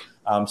time.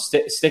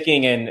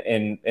 Sticking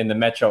in the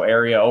metro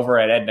area over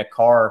at Edna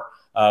Carr,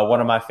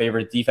 one of my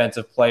favorite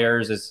defensive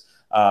players is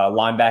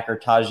linebacker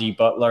Taji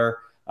Butler.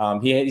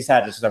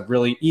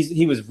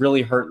 He was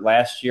really hurt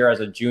last year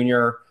as a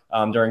junior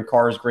during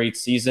Carr's great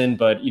season,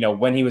 but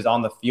when he was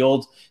on the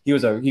field, he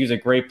was a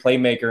great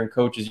playmaker. And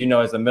coach, as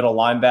as a middle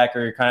linebacker,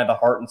 you're kind of the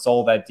heart and soul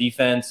of that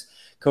defense.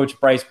 Coach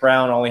Bryce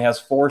Brown only has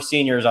 4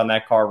 seniors on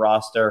that Carr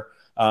roster.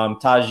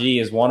 Taji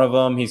is one of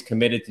them. He's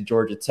committed to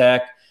Georgia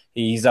Tech.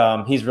 He's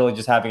really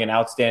just having an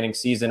outstanding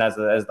season as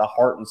the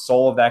heart and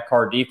soul of that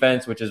Carr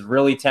defense, which is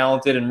really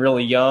talented and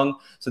really young.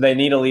 So they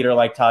need a leader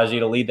like Taji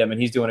to lead them, and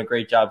he's doing a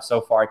great job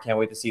so far. I can't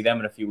wait to see them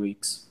in a few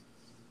weeks.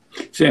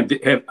 Sam,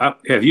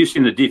 have you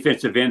seen the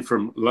defensive end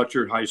from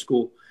Lutcher High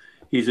School?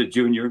 He's a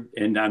junior,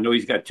 and I know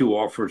he's got 2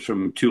 offers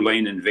from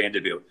Tulane and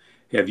Vanderbilt.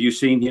 Have you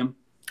seen him?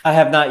 I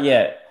have not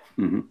yet.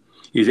 Mm-hmm.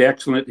 He's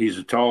excellent. He's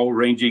a tall,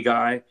 rangy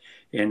guy.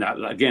 And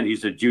again,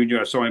 he's a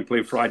junior. I saw him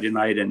play Friday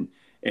night,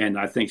 and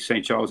I think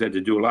St. Charles had to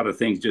do a lot of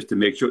things just to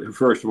make sure.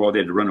 First of all, they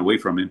had to run away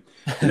from him.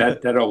 And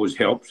that always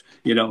helps,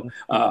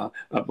 But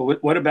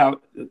what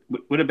about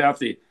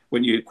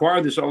when you acquire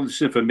all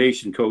this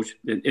information, Coach,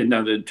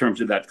 in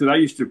terms of that?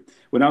 Because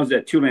when I was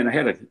at Tulane, I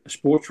had a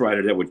sports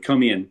writer that would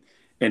come in,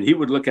 and he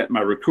would look at my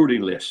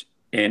recruiting list,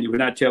 and he would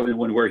not tell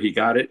anyone where he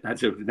got it.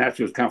 That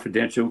was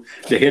confidential.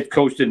 The head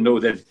coach didn't know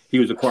that he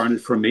was acquiring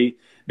it from me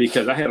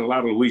because I had a lot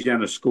of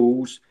Louisiana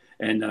schools.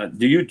 And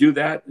do you do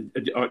that?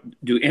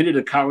 Do any of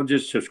the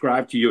colleges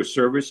subscribe to your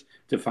service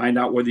to find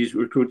out where these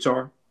recruits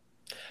are?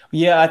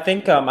 Yeah, I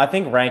think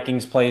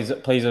rankings plays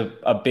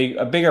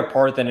a bigger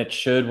part than it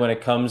should when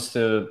it comes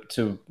to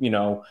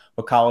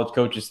what college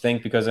coaches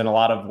think, because in a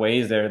lot of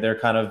ways they're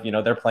kind of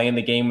they're playing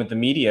the game with the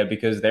media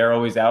because they're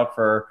always out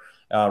for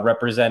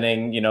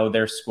representing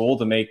their school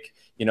to make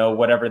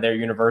whatever their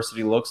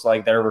university looks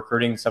like. They're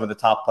recruiting some of the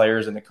top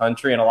players in the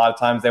country. And a lot of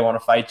times they want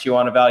to fight you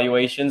on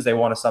evaluations. They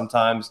want to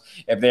sometimes,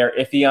 if they're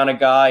iffy on a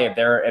guy,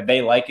 if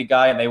they like a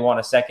guy and they want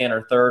a second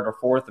or third or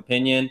fourth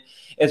opinion,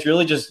 it's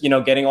really just,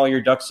 getting all your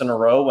ducks in a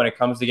row when it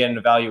comes to getting an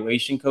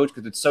evaluation, coach,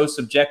 because it's so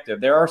subjective.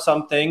 There are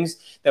some things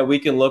that we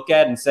can look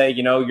at and say,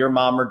 your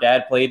mom or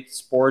dad played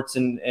sports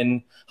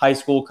in high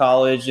school,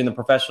 college, in the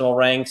professional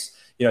ranks.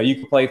 You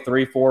could play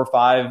 3, 4,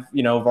 5,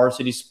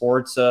 varsity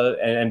sports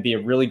and be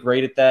really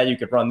great at that. You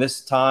could run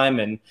this time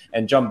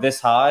and jump this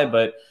high,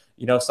 but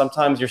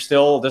sometimes you're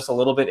still just a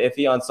little bit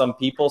iffy on some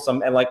people.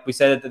 And like we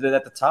said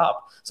at the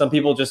top, some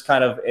people just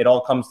kind of, it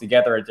all comes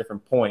together at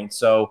different points.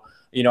 So,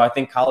 I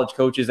think college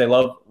coaches, they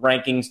love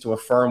rankings to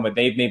affirm what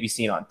they've maybe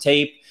seen on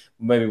tape,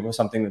 maybe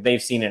something that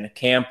they've seen in a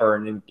camp or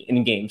an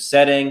in-game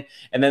setting.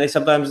 And then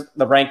sometimes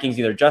the rankings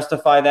either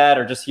justify that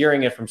or just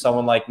hearing it from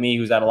someone like me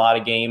who's at a lot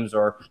of games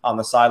or on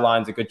the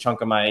sidelines a good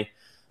chunk of my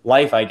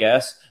life, I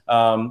guess,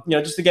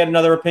 just to get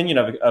another opinion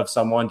of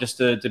someone, just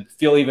to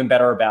feel even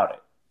better about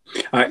it.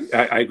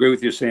 I agree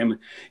with you, Sam.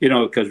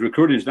 Because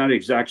recruiting is not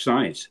exact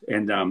science,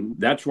 and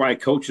that's why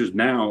coaches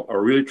now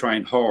are really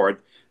trying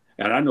hard.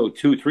 And I know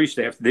 2-3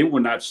 staff, they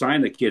will not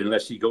sign a kid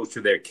unless he goes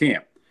to their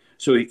camp,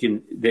 so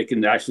they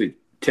can actually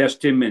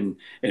test him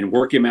and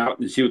work him out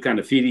and see what kind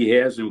of feet he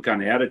has and what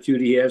kind of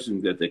attitude he has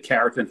and the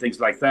character and things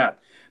like that.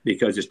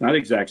 Because it's not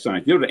exact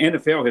science. The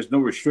NFL has no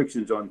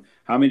restrictions on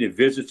how many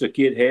visits a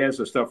kid has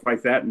or stuff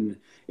like that. And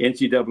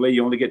NCAA,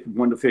 you only get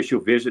one official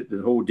visit, the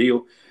whole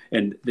deal.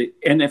 And the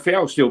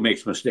NFL still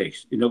makes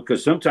mistakes,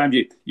 because sometimes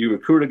you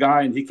recruit a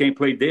guy and he can't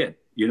play dead,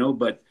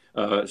 but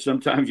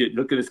sometimes you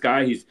look at this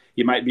guy,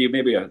 he might be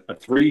maybe a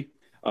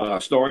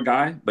 3-star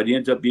guy, but he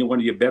ends up being one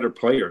of your better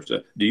players.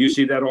 Do you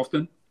see that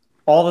often?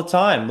 All the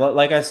time.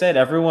 Like I said,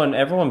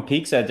 everyone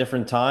peaks at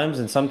different times,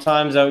 and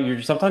sometimes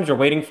you're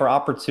waiting for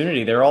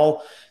opportunity.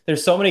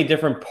 There's so many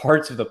different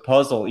parts of the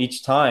puzzle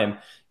each time.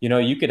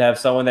 You could have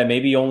someone that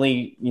maybe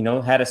only,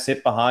 had to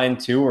sit behind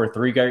 2 or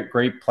 3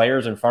 great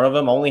players in front of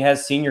them, only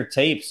has senior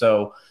tape.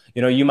 So,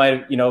 you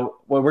might,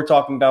 when we're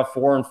talking about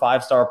 4- and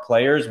 5-star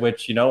players,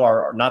 which,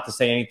 are not to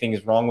say anything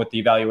is wrong with the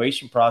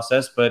evaluation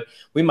process, but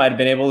we might have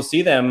been able to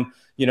see them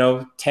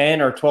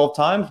 10 or 12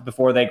 times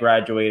before they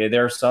graduated.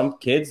 There are some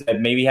kids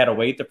that maybe had to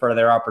wait for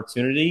their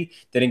opportunity,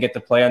 didn't get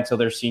to play until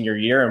their senior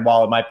year. And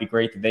while it might be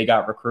great that they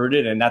got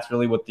recruited, and that's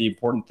really what the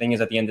important thing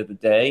is at the end of the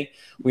day,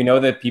 we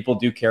know that people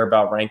do care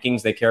about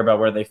rankings. They care about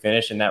where they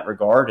finish in that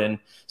regard. And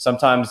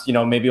sometimes,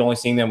 maybe only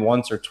seeing them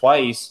once or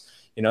twice,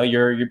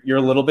 you're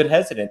a little bit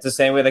hesitant. It's the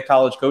same way that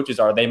college coaches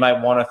are. They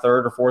might want a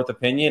 3rd or 4th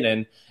opinion.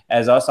 And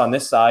as us on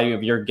this side,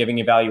 if you're giving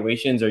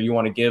evaluations or you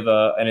want to give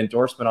an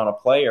endorsement on a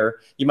player,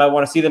 you might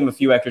want to see them a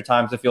few extra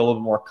times to feel a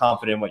little bit more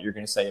confident in what you're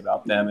going to say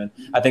about them. And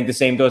I think the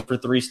same goes for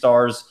 3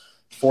 stars,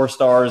 4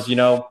 stars.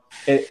 Again,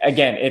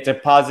 it's a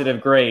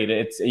positive grade.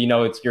 It's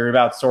you're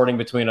about sorting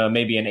between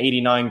maybe an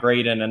 89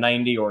 grade and a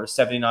 90 or a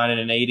 79 and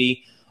an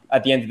 80.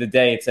 At the end of the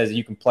day, it says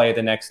you can play at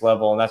the next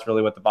level, and that's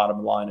really what the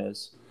bottom line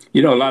is. A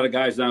lot of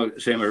guys now,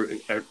 Sam,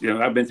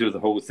 I've been through the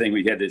whole thing.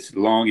 We had this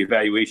long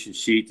evaluation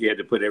sheet. You had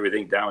to put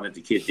everything down that the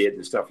kid did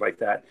and stuff like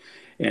that.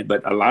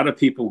 But a lot of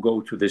people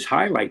go to this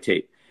highlight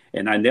tape.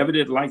 And I never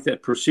did like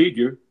that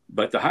procedure,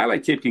 but the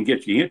highlight tape can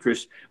get you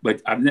interest.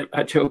 But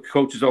I tell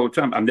coaches all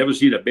the time, I've never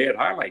seen a bad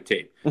highlight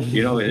tape.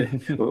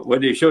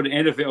 When they show the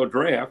NFL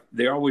draft,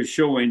 they're always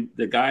showing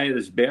the guy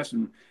that's best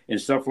and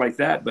stuff like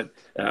that. But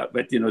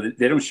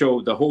they don't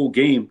show the whole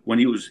game when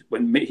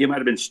he might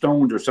have been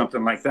stoned or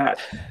something like that.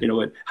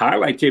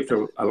 Highlight tapes,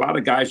 a lot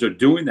of guys are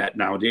doing that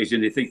nowadays,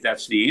 and they think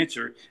that's the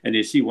answer, and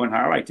they see one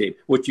highlight tape.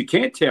 What you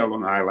can't tell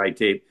on the highlight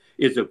tape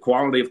is the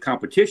quality of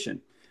competition.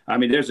 I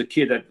mean, there's a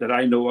kid that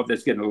I know of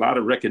that's getting a lot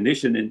of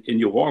recognition in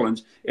New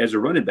Orleans as a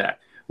running back.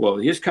 Well,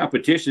 his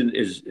competition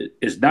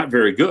is not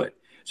very good.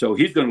 So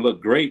he's going to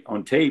look great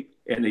on tape,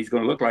 and he's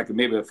going to look like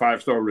maybe a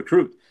 5-star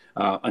recruit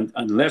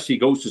unless he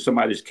goes to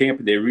somebody's camp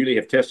and they really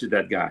have tested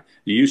that guy.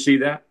 Do you see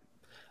that?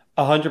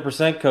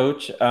 100%,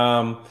 Coach.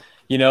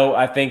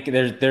 I think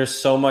there's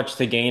so much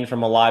to gain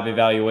from a live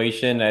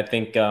evaluation. I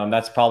think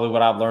that's probably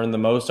what I've learned the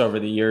most over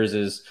the years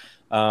is,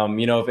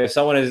 if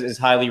someone is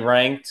highly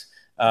ranked,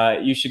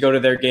 you should go to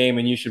their game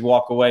and you should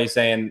walk away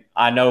saying,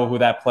 I know who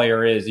that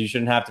player is. You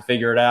shouldn't have to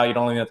figure it out. You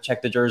don't even have to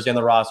check the jersey on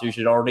the roster. You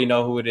should already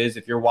know who it is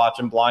if you're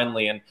watching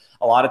blindly. And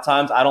a lot of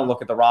times I don't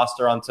look at the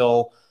roster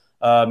until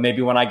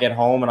maybe when I get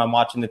home and I'm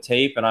watching the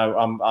tape and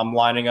I'm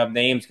lining up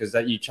names because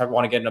you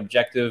want to get an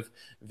objective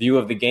view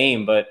of the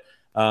game. But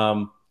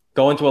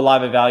go into a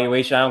live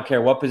evaluation. I don't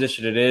care what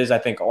position it is. I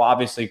think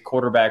obviously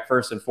quarterback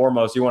first and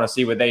foremost, you want to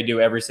see what they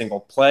do every single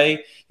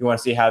play. You want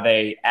to see how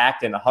they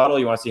act in the huddle.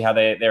 You want to see how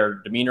their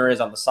demeanor is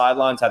on the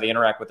sidelines, how they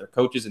interact with their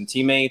coaches and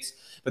teammates.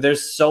 But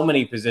there's so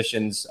many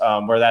positions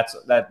where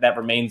that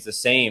remains the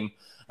same.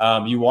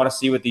 You want to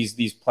see what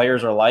these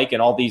players are like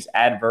in all these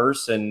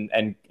adverse and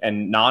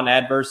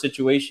non-adverse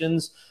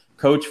situations.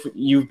 Coach,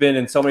 you've been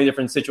in so many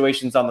different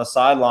situations on the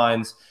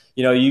sidelines.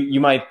 You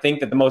might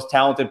think that the most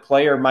talented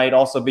player might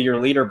also be your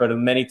leader, but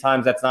many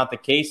times that's not the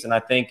case. And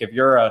I think if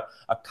you're a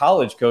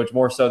college coach,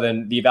 more so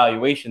than the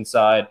evaluation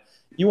side,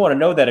 you want to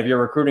know that if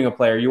you're recruiting a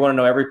player, you want to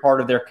know every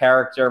part of their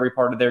character, every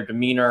part of their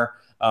demeanor,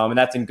 and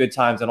that's in good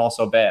times and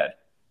also bad.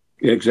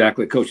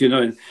 Exactly, Coach.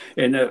 And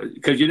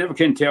because you never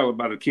can tell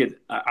about a kid.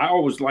 I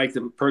always like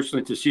them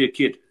personally to see a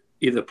kid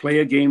either play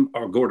a game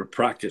or go to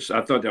practice.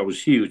 I thought that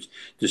was huge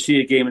to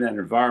see a game in that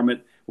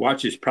environment.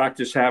 Watch his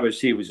practice habits,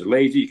 see if he was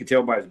lazy. You can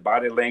tell by his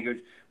body language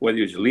whether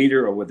he was a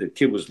leader or whether the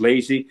kid was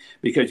lazy.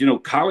 Because,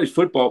 college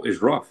football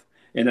is rough.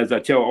 And as I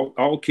tell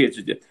all kids,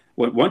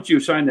 once you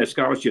sign that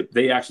scholarship,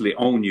 they actually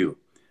own you.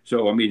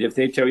 So, I mean, if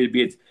they tell you to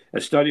be at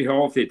a study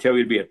hall, if they tell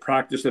you to be at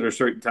practice at a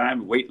certain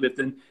time,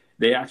 weightlifting,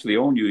 they actually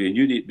own you. And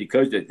you need,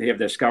 because they have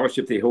that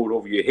scholarship they hold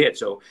over your head.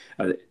 So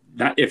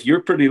if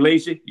you're pretty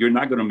lazy, you're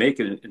not going to make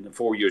it in the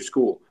 4-year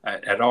school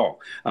at all.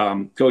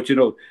 Coach,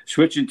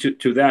 switching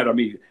to that, I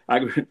mean,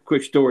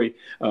 quick story.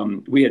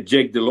 We had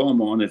Jake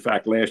DeLome on, in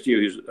fact, last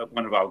year. He was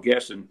one of our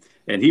guests,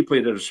 and he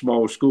played at a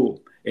small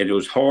school. And it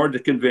was hard to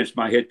convince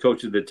my head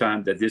coach at the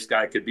time that this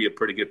guy could be a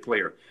pretty good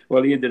player.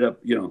 Well, he ended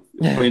up,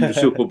 playing the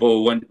Super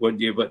Bowl one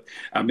year. But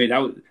I mean,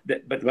 I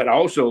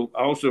also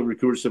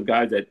recruited some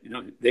guys that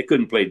they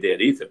couldn't play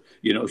dead either.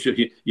 So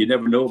you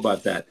never know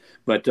about that.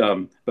 But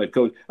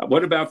coach,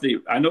 what about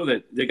I know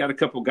that they got a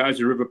couple guys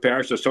in River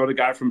Parish. I saw the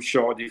guy from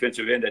Shaw,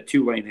 defensive end that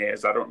Tulane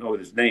has. I don't know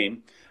his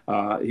name.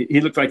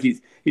 He looks like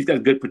he's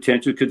got good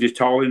potential because he's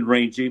tall and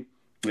rangy,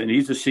 and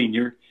he's a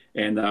senior.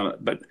 And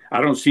but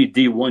I don't see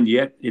D1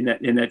 yet in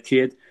that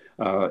kid.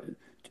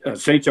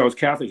 St. Charles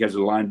Catholic has a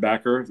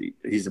linebacker.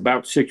 He's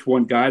about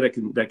 6'1" guy that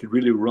can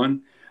really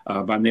run.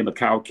 By the name of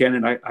Kyle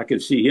Cannon. I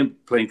can see him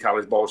playing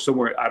college ball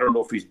somewhere. I don't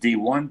know if he's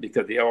D1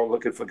 because they're all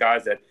looking for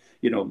guys that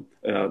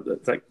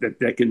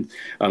that can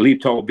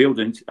leap tall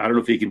buildings. I don't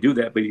know if he can do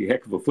that, but he's a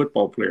heck of a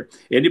football player.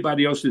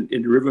 Anybody else in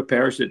the River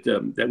Parish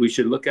that we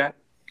should look at?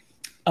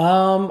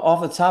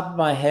 Off the top of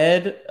my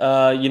head,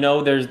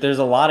 there's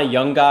a lot of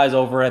young guys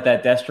over at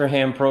that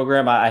Destrehan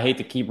program. I hate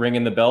to keep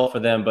ringing the bell for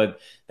them, but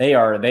they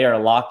are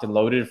locked and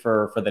loaded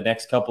for the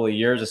next couple of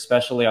years,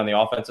 especially on the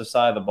offensive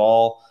side of the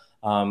ball.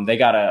 They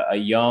got a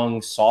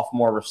young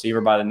sophomore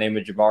receiver by the name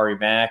of Jabari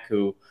Mack,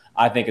 who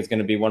I think is going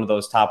to be one of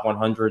those top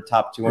 100,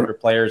 top 200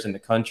 players in the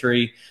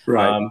country.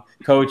 Right.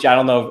 Coach, I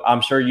don't know.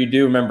 I'm sure you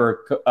do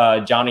remember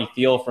Johnny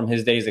Thiel from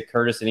his days at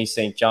Curtis and East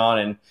St.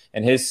 John,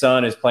 and his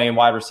son is playing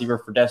wide receiver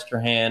for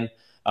Destrehan.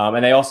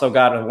 And they also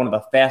got one of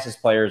the fastest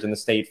players in the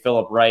state,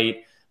 Philip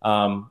Wright.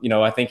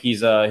 I think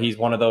he's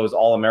one of those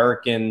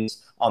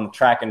All-Americans on the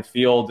track and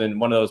field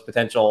and one of those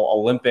potential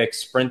Olympic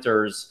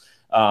sprinters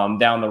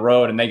down the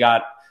road. And they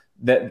got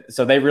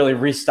so they really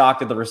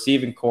restocked at the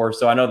receiving corps.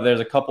 So I know that there's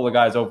a couple of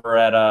guys over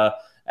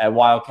at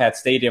Wildcat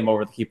Stadium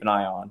over to keep an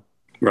eye on.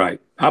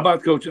 Right. How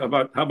about Coach? How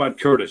about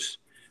Curtis?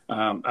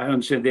 I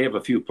understand they have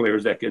a few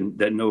players that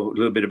know a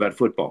little bit about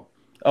football.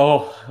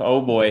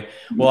 Oh boy.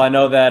 Well, I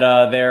know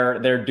that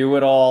they're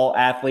do-it-all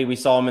athlete. We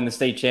saw him in the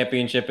state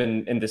championship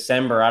in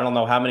December. I don't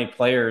know how many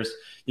players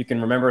you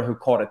can remember who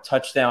caught a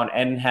touchdown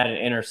and had an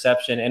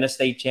interception in a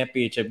state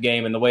championship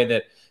game, and the way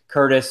that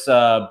Curtis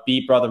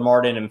beat Brother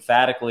Martin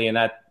emphatically in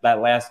that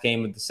last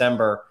game of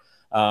December.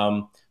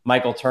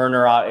 Michael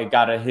Turner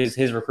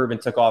his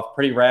recruitment took off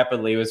pretty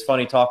rapidly. It was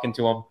funny talking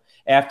to him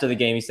after the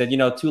game. He said,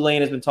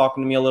 Tulane has been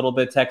talking to me a little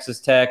bit,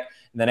 Texas Tech.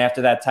 And then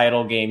after that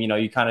title game,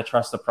 you kind of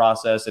trust the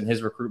process, and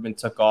his recruitment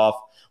took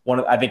off.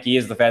 I think he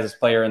is the fastest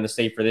player in the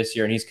state for this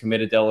year, and he's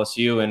committed to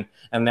LSU.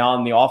 And now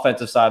on the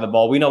offensive side of the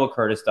ball, we know what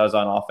Curtis does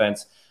on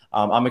offense.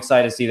 I'm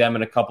excited to see them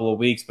in a couple of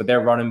weeks, but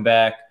they're running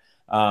back.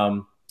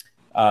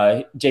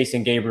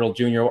 Jason Gabriel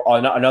Jr.,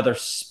 another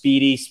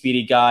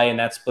speedy guy in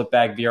that split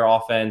back veer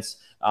offense.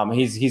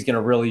 He's going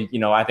to really,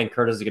 I think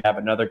Curtis is going to have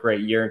another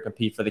great year and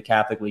compete for the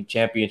Catholic League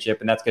championship,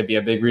 and that's going to be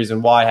a big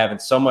reason why having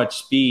so much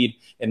speed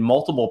in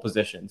multiple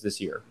positions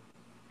this year.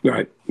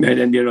 Right, and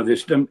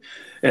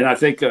and I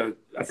think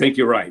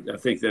you're right. I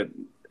think that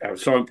I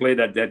saw him play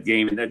that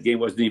game, and that game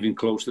wasn't even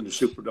close in the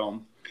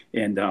Superdome,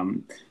 and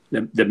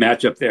the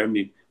matchup there. I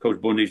mean,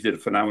 Coach Bondi's did a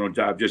phenomenal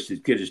job just to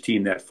get his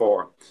team that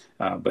far,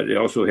 but it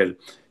also had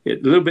a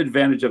little bit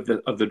advantage of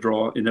the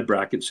draw in the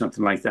bracket,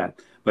 something like that.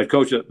 But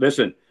Coach,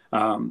 listen,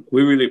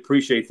 we really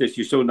appreciate this.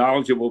 You're so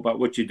knowledgeable about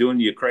what you do in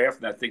your craft,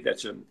 and I think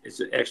it's an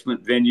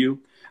excellent venue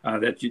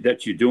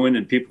that you're doing,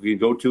 and people can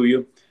go to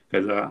you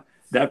because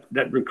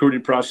that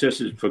recruiting process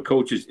is for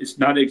coaches. It's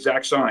not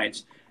exact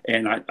science.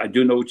 And I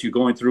do know what you're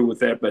going through with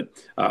that, but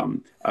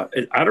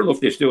I don't know if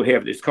they still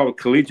have it. It's called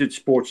Collegiate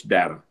Sports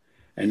Data.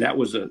 And that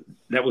was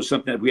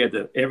something that we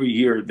had every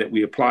year that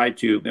we applied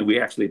to, and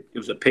it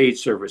was a paid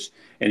service,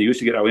 and we used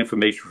to get our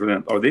information from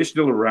them. Are they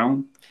still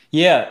around?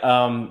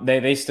 Yeah,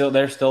 they're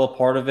still a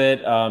part of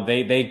it.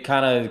 They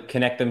kind of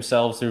connect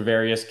themselves through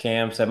various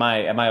camps. At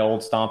my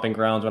old stomping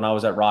grounds when I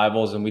was at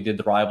Rivals and we did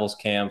the Rivals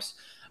camps,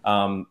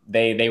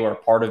 they were a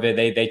part of it.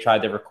 They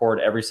tried to record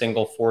every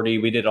single 40.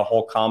 We did a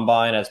whole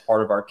combine as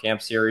part of our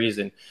camp series,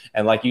 and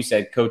like you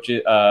said,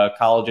 coaches,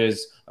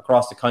 colleges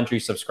across the country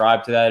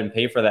subscribe to that and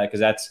pay for that because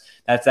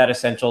that's that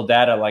essential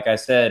data. Like I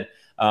said,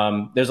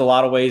 there's a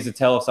lot of ways to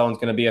tell if someone's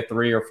going to be a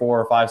 3 or 4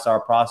 or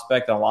 5-star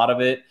prospect, and a lot of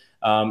it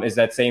is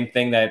that same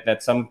thing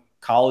that some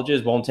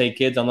colleges won't take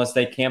kids unless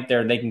they camp there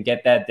and they can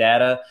get that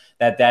data.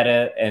 That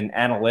data and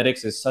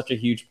analytics is such a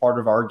huge part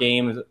of our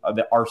game,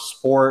 our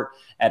sport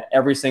at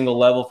every single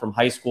level, from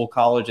high school,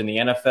 college, and the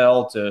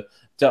NFL to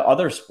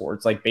other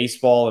sports like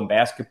baseball and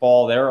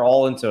basketball. They're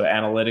all into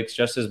analytics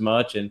just as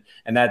much. And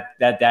that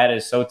data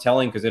is so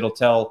telling because it'll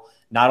tell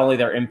not only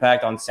their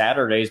impact on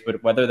Saturdays,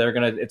 but whether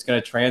it's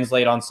going to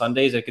translate on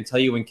Sundays. It can tell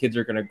you when kids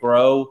are going to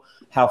grow,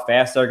 how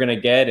fast they're going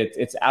to get.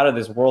 It's out of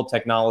this world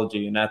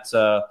technology. And that's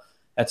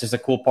just a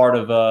cool part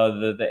of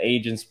the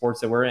age in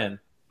sports that we're in.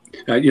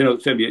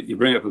 Sam, you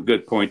bring up a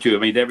good point too. I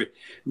mean,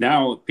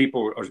 now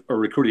people are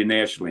recruiting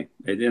nationally.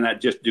 They're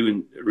not just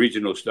doing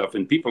regional stuff.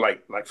 And people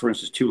like for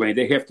instance, Tulane,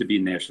 they have to be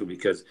national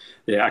because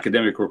the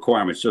academic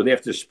requirements. So they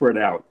have to spread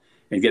out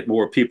and get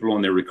more people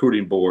on their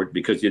recruiting board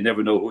because you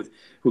never know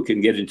who can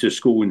get into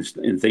school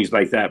and things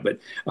like that. But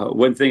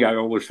one thing I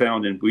always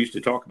found, and we used to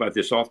talk about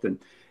this often,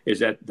 is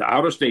that the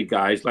out-of-state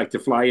guys like to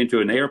fly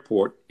into an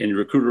airport and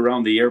recruit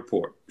around the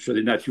airport, so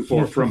they're not too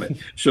far from it.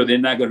 So they're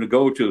not going to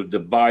go to the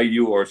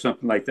bayou or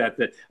something like that,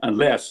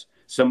 unless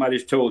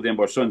somebody's told them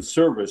or some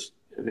service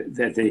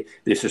that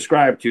they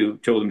subscribe to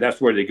told them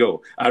that's where they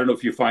go. I don't know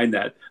if you find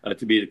that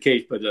to be the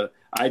case, but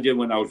I did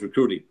when I was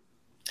recruiting.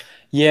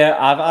 Yeah,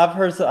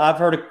 I've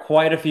heard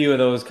quite a few of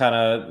those kind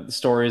of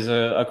stories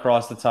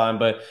across the time.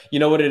 But you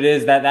know what it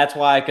is, that's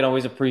why I can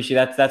always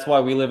appreciate that's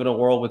why we live in a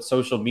world with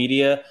social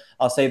media.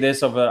 I'll say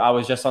this: I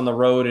was just on the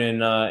road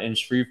in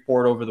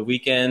Shreveport over the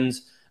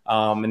weekends,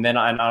 and then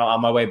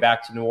on my way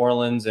back to New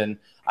Orleans, and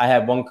I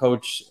had one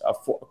coach, a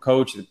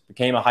coach that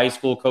became a high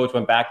school coach,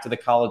 went back to the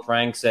college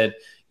ranks, said,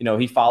 you know,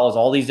 he follows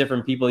all these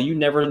different people you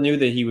never knew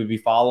that he would be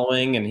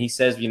following. And he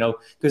says, you know,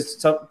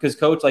 because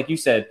coach, like you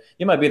said,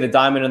 you might be the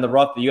diamond in the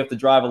rough that you have to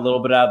drive a little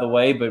bit out of the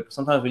way. But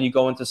sometimes when you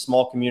go into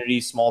small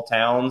communities, small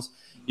towns,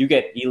 you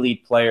get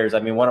elite players. I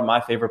mean, one of my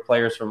favorite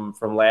players from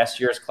last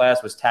year's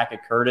class was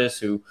Tackett Curtis,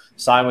 who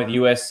signed with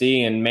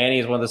USC. And Manny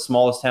is one of the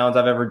smallest towns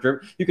I've ever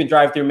driven. You can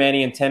drive through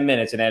Manny in 10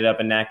 minutes and end up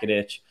in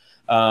Natchitoches.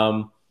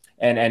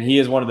 And he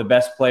is one of the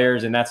best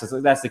players. And that's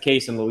the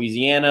case in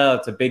Louisiana.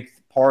 It's a big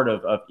part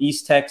of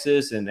East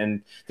Texas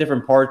and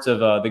different parts of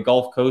the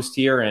Gulf Coast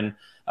here. And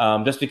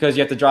just because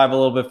you have to drive a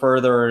little bit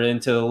further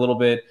into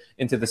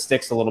the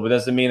sticks a little bit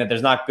doesn't mean that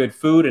there's not good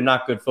food and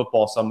not good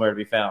football somewhere to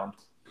be found.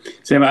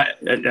 Sam, I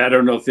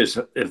don't know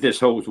if this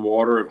holds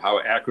water, of how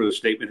accurate a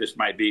statement this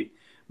might be,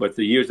 but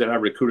the years that I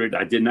recruited,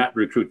 I did not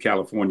recruit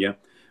California,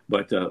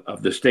 but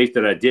of the states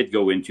that I did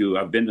go into,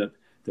 I've been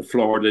to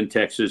Florida and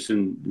Texas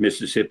and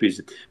Mississippi,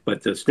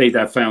 but the state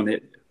I found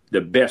that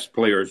the best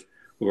players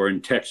were in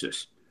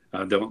Texas.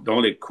 The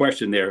only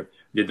question there,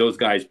 did those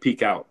guys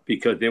peak out?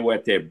 Because they were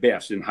at their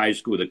best in high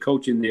school. The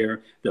coaching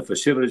there, the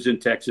facilities in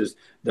Texas,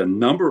 the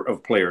number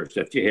of players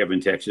that you have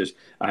in Texas,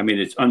 I mean,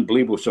 it's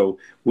unbelievable. So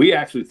we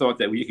actually thought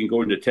that we can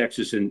go into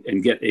Texas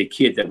and get a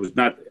kid that was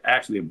not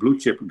actually a blue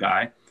chip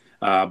guy,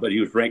 but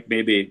he was ranked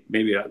maybe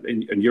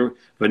in your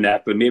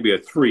vernacular, maybe a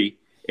 3,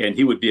 and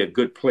he would be a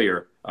good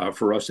player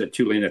for us at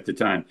Tulane at the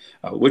time.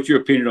 What's your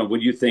opinion on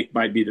what you think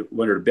might be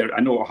one of the better? I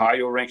know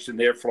Ohio ranks in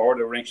there,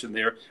 Florida ranks in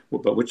there,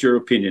 but what's your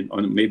opinion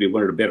on maybe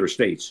one of the better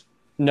states?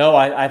 No,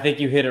 I think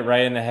you hit it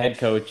right in the head,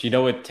 Coach. You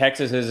know what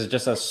Texas is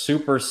just a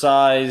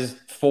supersized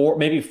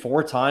maybe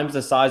 4 times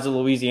the size of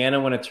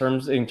Louisiana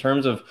in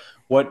terms of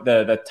what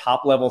the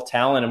top level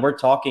talent. And we're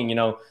talking, you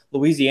know,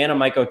 Louisiana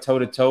might go toe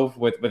to toe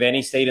with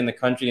any state in the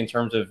country in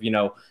terms of, you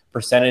know,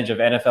 percentage of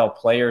NFL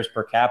players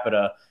per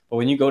capita. But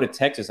when you go to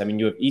Texas, I mean,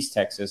 you have East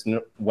Texas,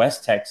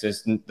 West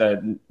Texas,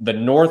 the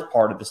north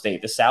part of the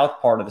state, the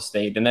south part of the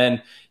state. And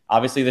then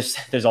obviously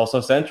there's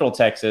also Central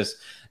Texas.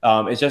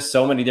 It's just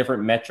so many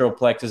different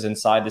metroplexes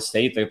inside the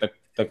state.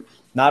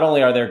 Not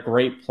only are there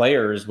great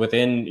players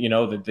within, you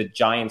know, the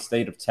giant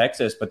state of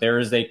Texas, but there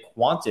is a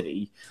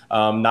quantity.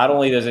 Not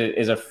only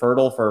is it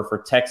fertile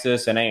for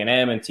Texas and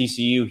A&M and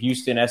TCU,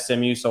 Houston,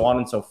 SMU, so on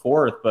and so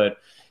forth, but,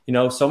 you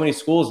know, so many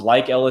schools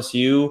like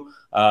LSU,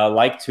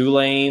 like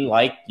Tulane,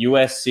 like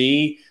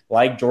USC,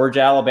 like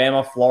Georgia,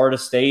 Alabama, Florida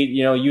State,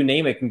 you know, you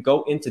name it, can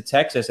go into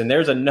Texas. And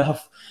there's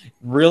enough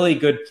really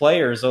good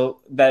players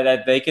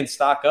that they can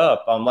stock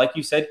up. Like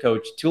you said,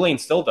 Coach, Tulane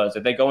still does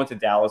it. They go into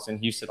Dallas and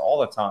Houston all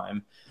the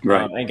time,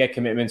 right, and get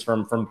commitments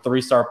from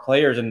 3-star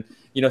players. And,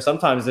 you know,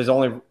 sometimes there's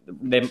only,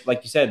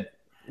 like you said,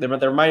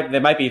 there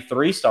might be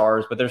 3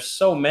 stars, but there's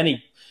so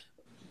many.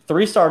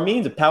 3-star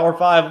means a Power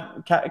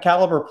 5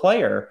 caliber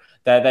player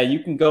that you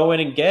can go in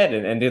and get.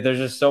 And there's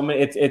just so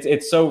many,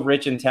 it's so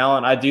rich in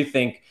talent. I do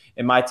think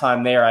in my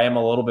time there, I am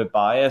a little bit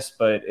biased,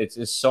 but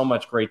it's so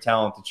much great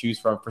talent to choose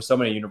from for so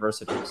many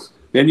universities.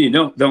 And you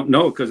don't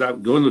know, because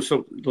I'm going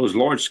to those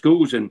large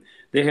schools, and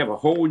they have a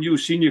whole new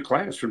senior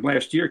class from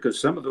last year, because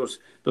some of those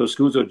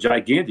schools are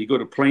gigantic. You go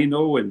to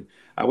Plano, and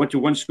I went to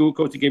one school,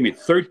 coach, that gave me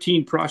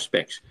 13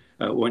 prospects,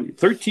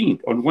 13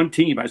 on one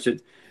team. I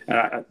said,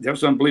 that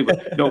was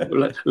unbelievable.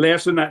 No,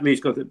 last but not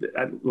least, because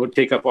I will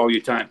take up all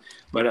your time.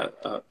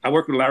 But I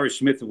worked with Larry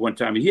Smith at one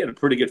time, and he had a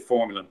pretty good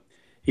formula.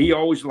 He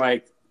always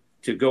liked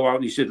to go out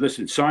and he said,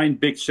 listen, sign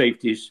big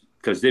safeties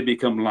because they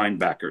become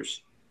linebackers.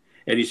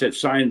 And he said,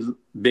 sign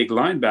big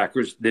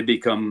linebackers, they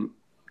become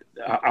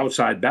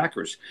outside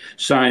backers.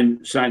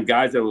 Sign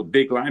guys that were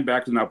big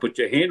linebackers, and I'll put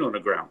your hand on the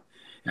ground.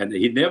 And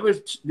he never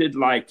did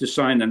like to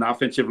sign an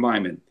offensive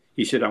lineman.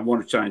 He said, I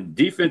want to sign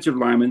defensive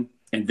linemen,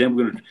 and then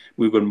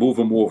we're going to move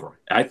them over.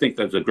 I think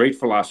that's a great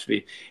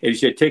philosophy. And he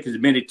said, take as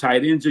many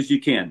tight ends as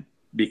you can,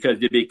 because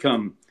they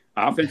become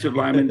offensive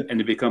linemen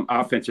and they become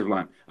offensive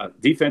linemen,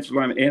 defensive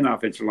linemen and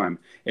offensive linemen.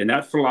 And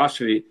that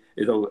philosophy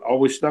is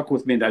always stuck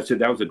with me. And I said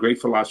that was a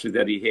great philosophy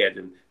that he had.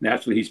 And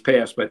naturally, he's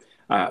passed. But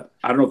I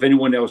don't know if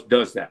anyone else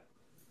does that.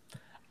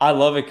 I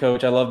love it,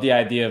 Coach. I love the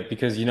idea,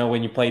 because, you know,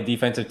 when you play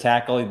defensive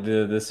tackle,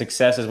 the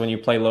success is when you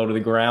play low to the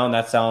ground.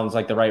 That sounds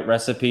like the right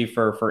recipe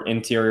for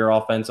interior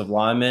offensive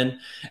linemen.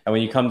 And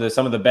when you come to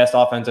some of the best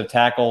offensive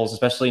tackles,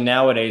 especially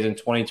nowadays in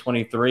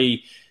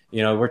 2023,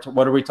 you know,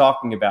 what are we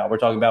talking about? We're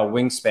talking about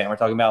wingspan. We're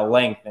talking about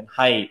length and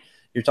height.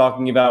 You're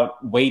talking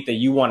about weight that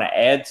you want to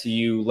add to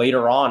you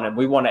later on. And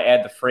we want to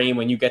add the frame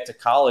when you get to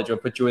college or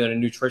put you in a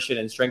nutrition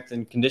and strength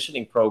and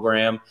conditioning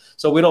program.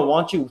 So we don't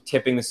want you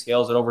tipping the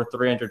scales at over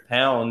 300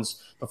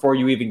 pounds before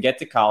you even get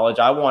to college.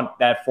 I want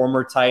that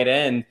former tight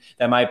end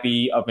that might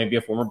be maybe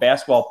a former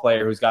basketball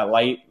player who's got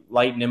light,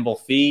 nimble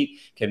feet,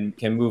 can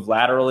move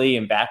laterally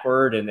and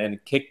backward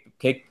and kick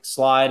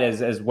slide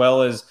as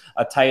well as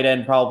a tight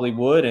end probably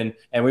would.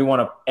 And we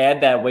want to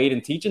add that weight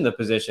and teach in the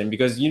position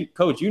because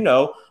coach,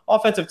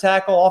 offensive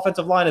tackle,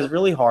 offensive line is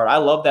really hard. I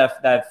love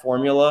that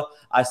formula.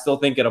 I still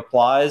think it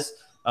applies.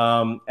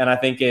 And I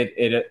think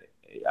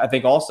I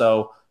think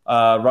also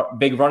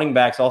big running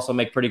backs also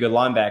make pretty good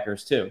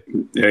linebackers too.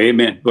 Yeah,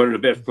 amen. One of the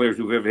best players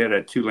we've ever had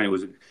at Tulane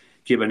was a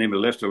kid by the name of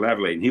Lester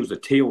Lavallee, and he was a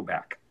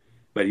tailback.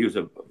 But he was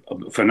a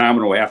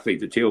phenomenal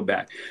athlete, the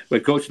tailback.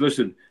 But, Coach,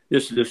 listen,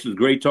 this is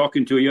great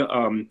talking to you.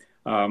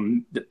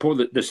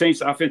 The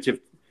Saints'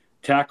 offensive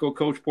tackle,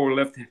 Coach, poor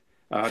left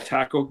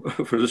tackle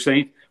for the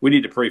Saints, we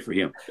need to pray for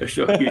him.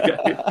 So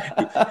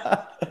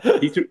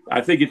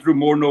I think he threw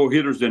more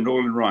no-hitters than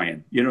Nolan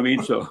Ryan. You know what I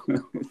mean? So,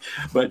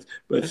 but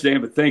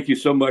Sam, thank you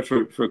so much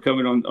for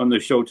coming on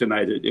the show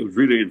tonight. It was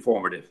really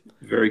informative.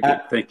 Very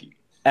good. Thank you.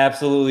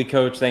 Absolutely,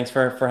 Coach. Thanks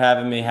for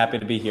having me. Happy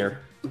to be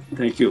here.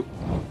 Thank you.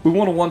 We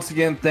want to once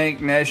again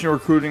thank National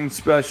Recruiting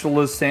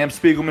Specialist Sam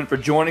Spiegelman for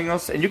joining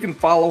us. And you can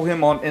follow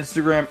him on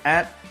Instagram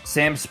at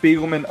Sam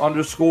Spiegelman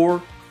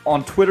 _.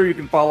 On Twitter, you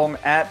can follow him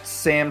at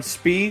Sam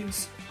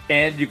Spiegs.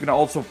 And you can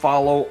also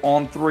follow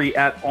On3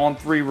 at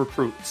On3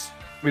 Recruits.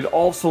 We'd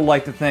also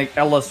like to thank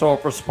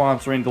LSR for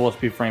sponsoring the Let's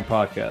Be Frank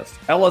podcast.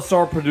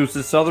 LSR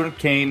produces Southern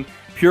Cane,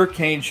 pure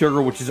cane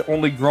sugar, which is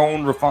only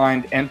grown,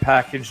 refined, and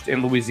packaged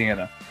in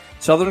Louisiana.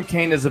 Southern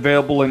Cane is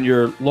available in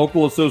your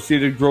local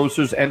Associated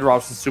Grocers and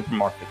Rouse's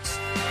supermarkets.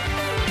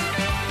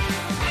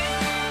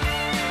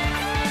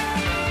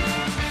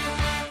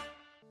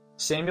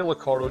 Samuel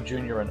Accardo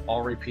Jr. and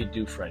Henri P.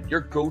 Dufresne, your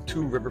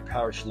go-to River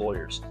Parish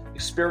lawyers.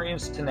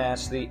 Experience,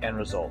 tenacity, and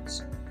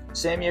results.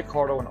 Sammy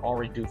Accardo and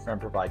Henri Dufresne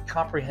provide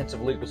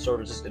comprehensive legal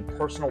services in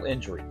personal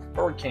injury,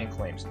 hurricane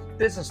claims,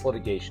 business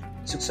litigation,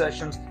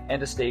 successions,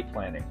 and estate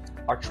planning.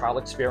 Our trial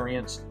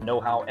experience,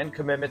 know-how, and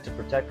commitment to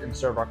protect and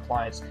serve our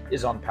clients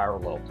is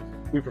unparalleled.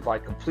 We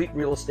provide complete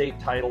real estate,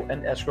 title,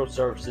 and escrow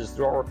services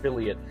through our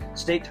affiliate,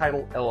 State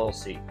Title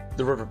LLC.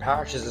 The River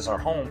Parishes is our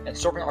home, and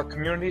serving our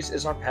communities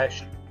is our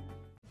passion.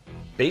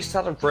 Based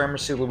out of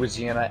Gramercy,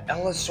 Louisiana,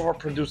 LSR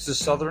produces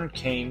Southern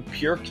Cane,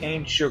 pure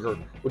cane sugar,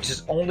 which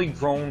is only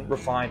grown,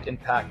 refined, and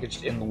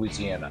packaged in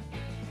Louisiana.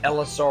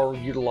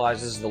 LSR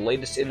utilizes the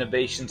latest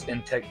innovations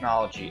in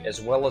technology,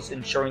 as well as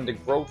ensuring the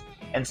growth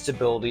and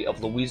stability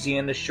of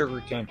Louisiana's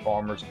sugarcane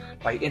farmers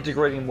by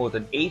integrating more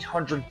than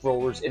 800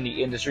 growers in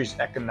the industry's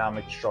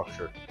economic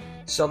structure.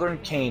 Southern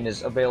Cane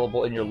is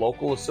available in your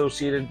local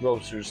Associated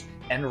Grocers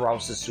and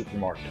Rouse's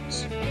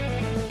supermarkets.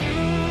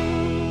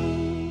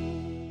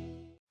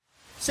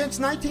 Since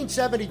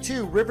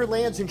 1972,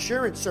 Riverlands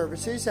Insurance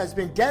Services has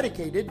been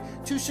dedicated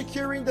to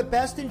securing the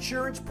best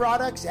insurance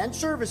products and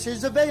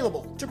services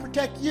available to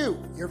protect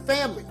you, your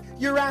family,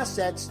 your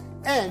assets,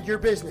 and your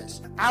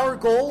business. Our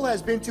goal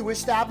has been to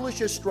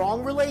establish a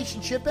strong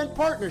relationship and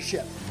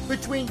partnership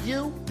between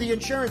you, the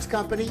insurance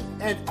company,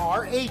 and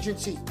our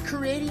agency,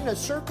 creating a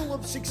circle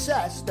of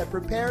success that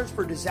prepares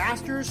for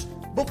disasters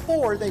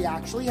before they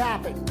actually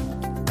happen.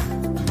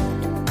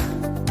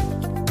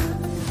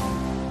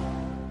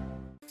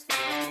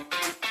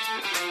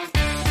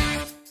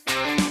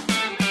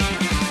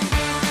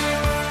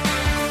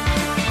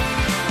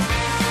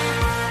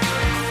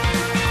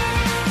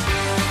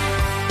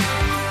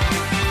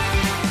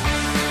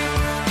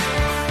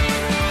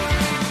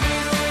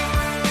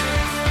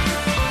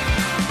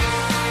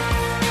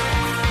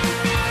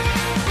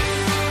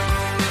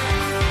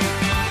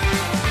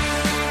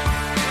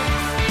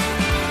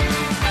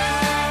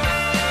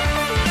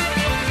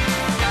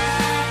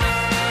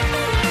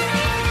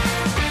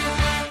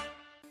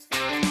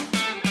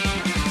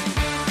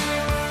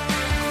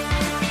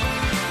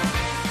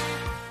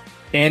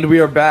 And we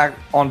are back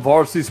on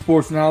Varsity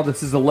Sports Now.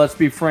 This is the Let's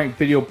Be Frank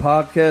video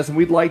podcast, and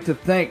we'd like to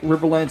thank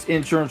Riverlands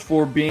Insurance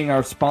for being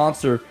our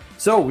sponsor.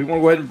 So we want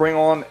to go ahead and bring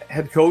on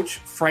head coach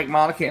Frank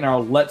Monica in our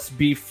Let's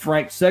Be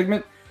Frank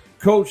segment.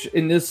 Coach,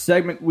 in this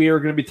segment, we are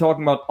going to be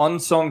talking about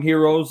unsung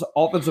heroes,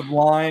 offensive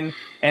line,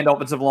 and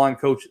offensive line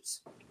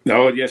coaches.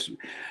 Oh, yes.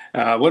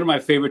 One of my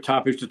favorite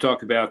topics to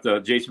talk about,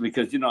 Jason,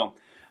 because,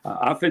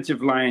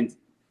 offensive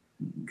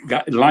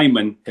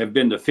linemen have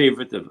been the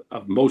favorite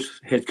of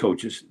most head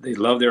coaches. They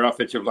love their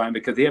offensive line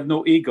because they have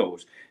no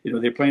egos.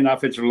 They're playing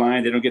offensive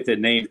line. They don't get their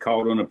name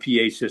called on a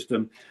PA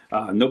system.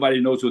 Nobody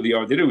knows who they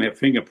are. They don't have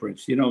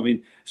fingerprints. You know what I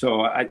mean?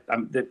 So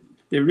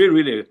they're really,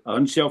 really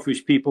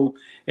unselfish people,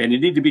 and they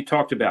need to be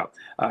talked about.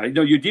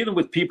 You're dealing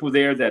with people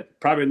there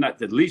that probably not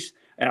the least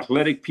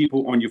athletic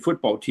people on your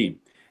football team.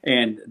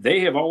 And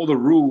they have all the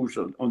rules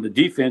on the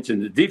defense,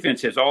 and the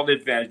defense has all the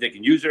advantage. They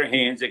can use their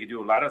hands. They can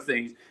do a lot of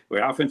things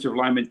where offensive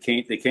linemen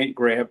can't. They can't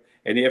grab,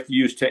 and they have to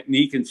use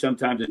technique. And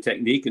sometimes the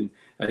technique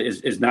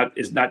is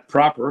not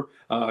proper.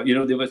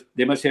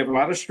 They must have a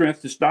lot of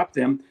strength to stop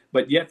them,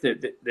 but yet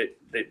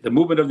the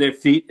movement of their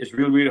feet is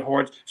really, really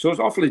hard. So it's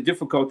awfully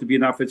difficult to be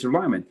an offensive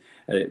lineman.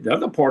 The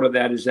other part of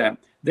that is that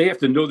they have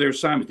to know their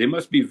assignment. They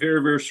must be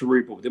very, very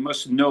cerebral. They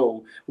must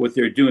know what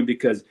they're doing,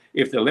 because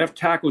if the left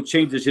tackle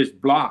changes his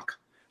block,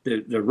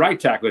 the right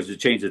tackle has to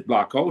change his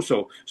block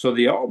also. So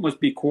they all must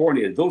be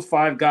coordinated. Those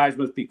 5 guys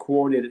must be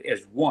coordinated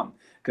as one,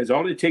 because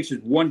all it takes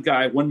is one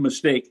guy, one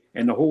mistake,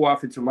 and the whole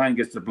offensive line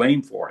gets the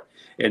blame for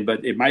it.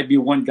 But it might be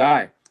one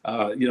guy,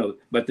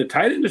 but the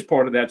tight end is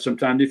part of that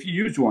sometimes if you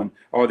use one,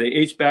 or the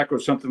H-back or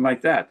something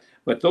like that.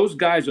 But those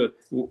guys are,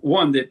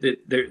 one,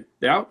 they're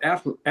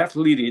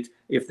out-athleted,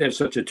 if there's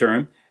such a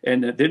term,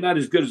 and they're not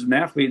as good as an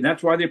athlete, and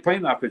that's why they're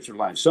playing offensive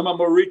line. Some of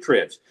them are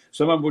retreads.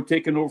 Some of them were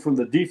taken over from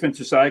the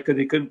defensive side because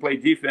they couldn't play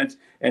defense,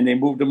 and they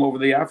moved them over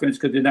to the offense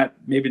because they're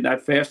maybe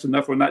not fast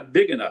enough or not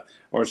big enough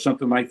or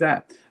something like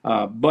that.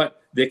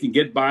 But they can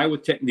get by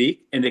with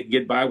technique, and they can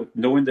get by with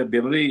knowing the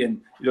ability.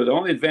 And the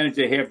only advantage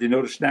they have, they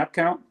know the snap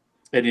count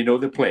and they know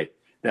the play.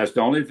 That's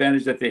the only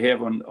advantage that they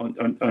have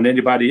on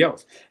anybody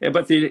else.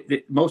 But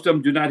most of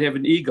them do not have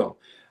an ego.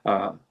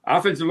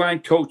 Offensive line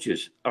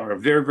coaches are a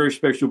very, very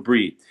special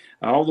breed.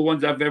 All the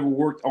ones I've ever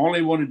worked, all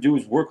they want to do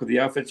is work with the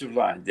offensive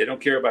line. They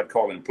don't care about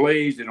calling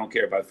plays. They don't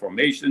care about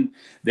formation.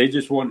 They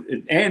just want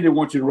you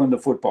to run the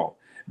football,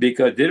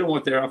 because they don't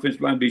want their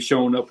offensive line to be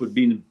showing up with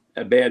being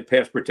bad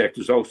pass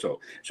protectors also.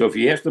 So if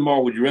you ask them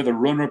all, would you rather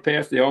run or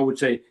pass? They all would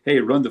say, hey,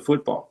 run the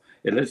football.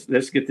 And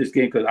let's get this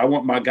game, because I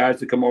want my guys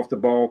to come off the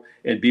ball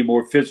and be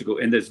more physical.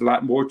 And there's a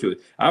lot more to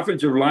it.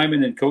 Offensive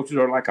linemen and coaches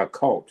are like a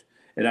cult.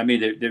 And I mean,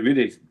 they're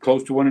really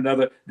close to one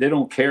another. They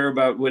don't care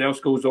about what else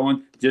goes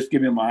on. Just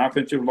give me my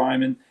offensive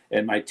lineman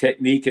and my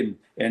technique. And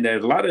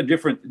there's a lot of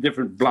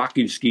different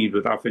blocking schemes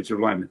with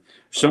offensive linemen.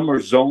 Some are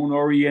zone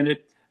oriented.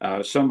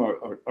 Some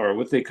are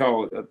what they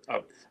call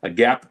a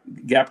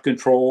gap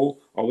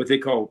control, or what they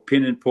call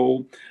pin and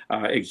pull.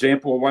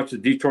 Example, I watched the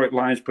Detroit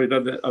Lions play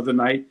the other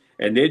night,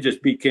 and they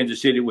just beat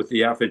Kansas City with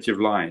the offensive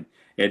line.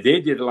 And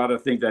they did a lot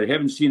of things that I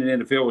haven't seen in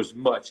the NFL as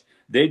much.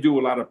 They do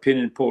a lot of pin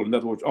and pull. In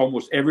other words,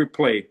 almost every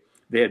play,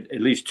 they had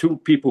at least 2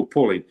 people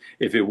pulling.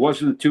 If it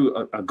wasn't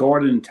a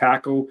guard and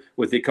tackle,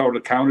 what they called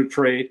a counter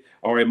trade,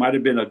 or it might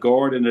have been a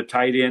guard and a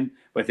tight end,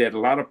 but they had a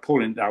lot of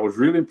pulling. I was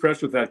really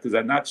impressed with that, because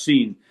I've not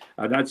seen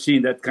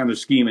that kind of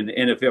scheme in the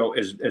NFL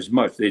as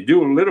much. They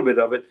do a little bit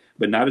of it,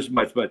 but not as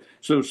much. But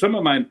so some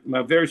of my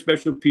very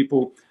special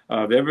people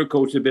I've ever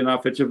coached have been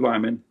offensive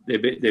linemen.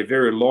 They're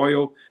very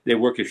loyal. They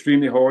work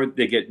extremely hard.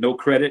 They get no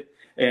credit,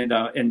 and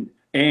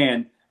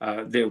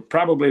they're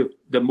probably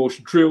the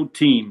most drilled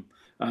team,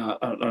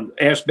 an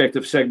aspect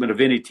of segment of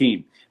any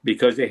team,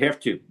 because they have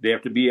to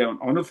be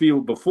on the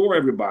field before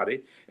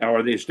everybody,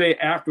 or they stay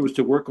afterwards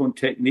to work on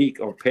technique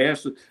or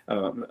pass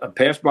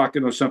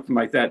blocking or something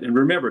like that. And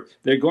remember,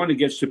 they're going to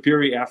get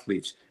superior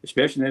athletes,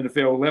 especially in the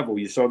NFL level.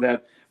 You saw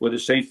that with the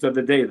Saints the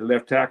other day. The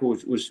left tackle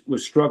was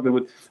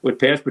struggling with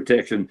pass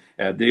protection.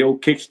 The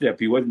old kick step,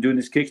 he wasn't doing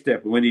his kick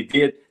step, and when he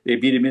did, they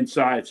beat him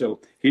inside. So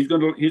he's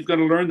going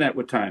to learn that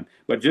with time.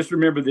 But just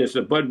remember this: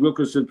 Bud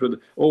Wilkinson, for the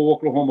old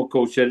Oklahoma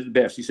coach, said it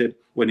best. He said,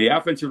 "When the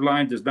offensive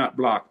line does not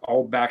block,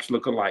 all backs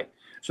look alike."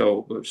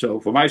 So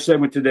for my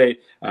segment today,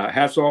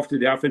 hats off to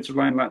the offensive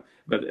line.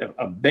 But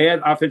a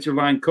bad offensive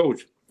line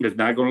coach is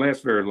not going to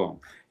last very long.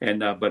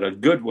 But a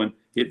good one,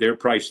 they're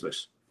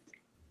priceless.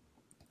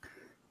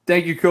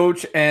 Thank you,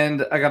 Coach.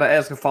 And I got to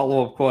ask a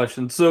follow-up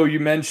question. So you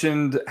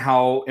mentioned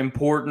how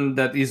important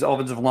that these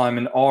offensive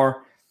linemen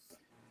are.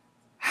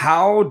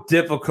 How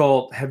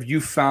difficult have you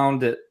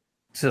found it,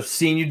 to have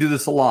seen you do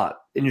this a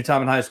lot in your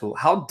time in high school?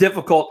 How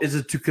difficult is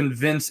it to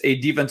convince a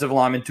defensive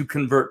lineman to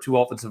convert to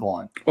offensive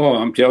line? Oh,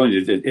 I'm telling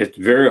you, it's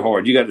very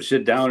hard. You got to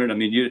sit down and, I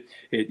mean, you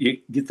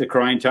get the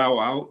crying towel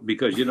out,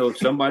 because,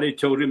 somebody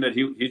told him that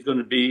he's going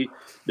to be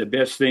the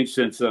best thing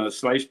since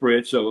sliced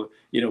bread. So,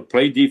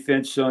 play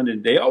defense, son.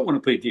 And they all want to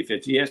play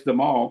defense. He asked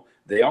them all.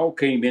 They all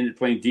came in and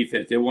playing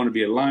defense. They want to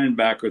be a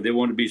linebacker. They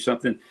want to be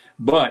something.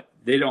 But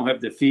they don't have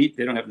the feet.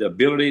 They don't have the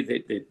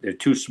ability. They're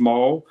too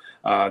small.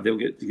 They'll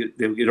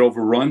get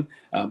overrun.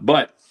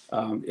 But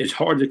it's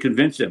hard to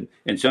convince them.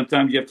 And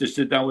sometimes you have to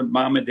sit down with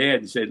mom and dad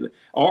and say,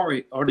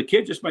 or the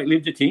kid just might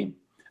leave the team.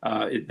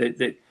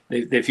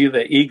 They feel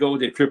their ego.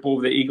 They trip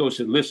over their ego.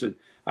 Said, listen,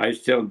 I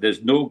just tell them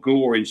there's no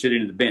glory in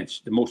sitting on the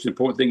bench. The most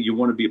important thing, you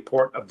want to be a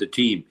part of the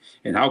team.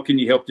 And how can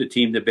you help the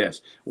team the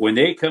best? When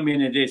they come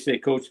in and they say,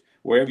 Coach,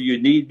 wherever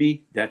you need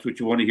me, that's what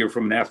you want to hear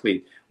from an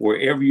athlete.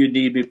 Wherever you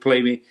need me,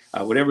 play me,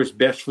 whatever's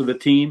best for the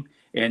team.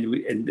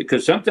 And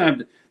because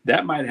sometimes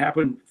that might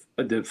happen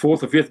at the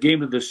 4th or 5th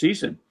game of the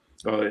season.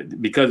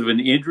 Because of an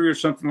injury or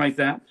something like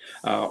that,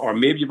 or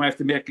maybe you might have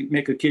to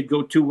make a kid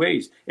go 2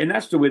 ways, and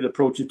that's the way to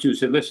approach it too.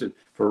 Say, listen,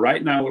 for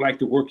right now, we'd like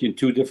to work in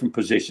 2 different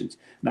positions.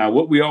 Now,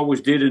 what we always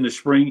did in the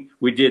spring,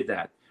 we did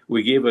that.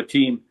 We gave a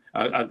team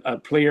a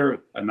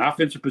player, an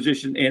offensive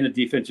position and a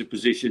defensive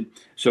position.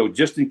 So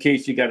just in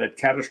case you got a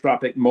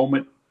catastrophic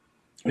moment,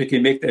 we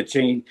can make that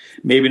change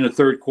maybe in the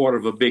third quarter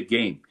of a big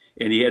game.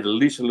 And he had at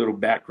least a little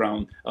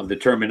background of the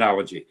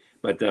terminology.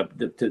 But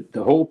the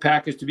whole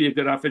package to be a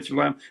good offensive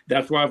lineman,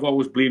 that's why I've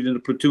always believed in the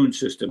platoon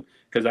system,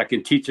 because I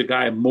can teach a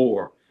guy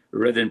more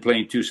rather than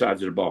playing two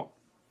sides of the ball.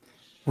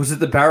 Was it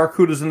the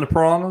Barracudas and the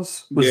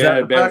Piranhas?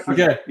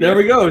 Okay, there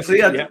we go. So,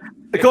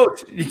 the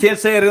coach, you can't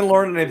say I didn't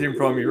learn anything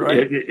from you,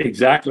 right?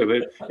 Exactly.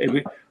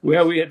 We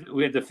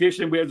had the fish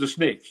and we had the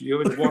snakes. You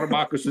had the water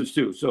moccasins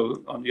too.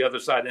 So on the other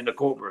side, and the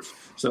cobras.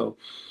 So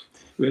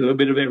we had a little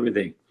bit of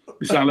everything.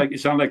 You sound like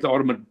the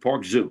Audubon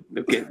Park Zoo.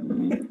 Okay.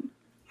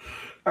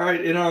 All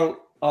right. In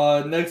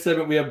our next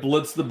segment, we have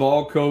Blitz the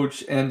Ball,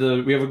 Coach,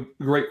 and we have a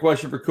great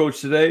question for Coach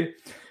today.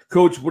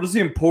 Coach, what is the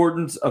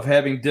importance of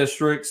having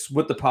districts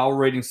with the power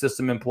rating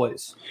system in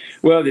place?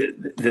 Well,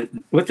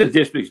 what the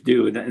districts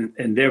do,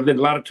 and there have been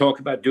a lot of talk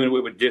about doing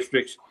away with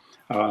districts,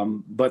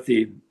 but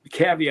the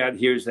caveat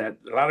here is that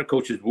a lot of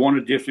coaches want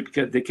a district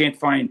because they can't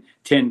find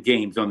 10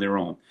 games on their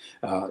own.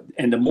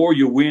 And the more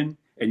you win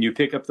and you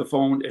pick up the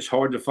phone, it's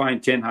hard to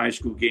find 10 high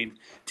school games,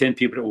 10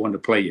 people that want to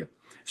play you.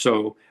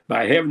 So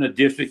by having a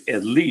district,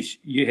 at least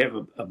you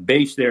have a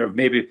base there of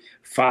maybe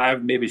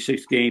 5, maybe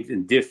 6 games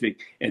in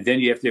district, and then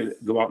you have to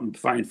go out and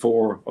find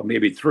 4 or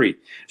maybe 3.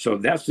 So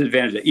that's the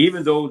advantage.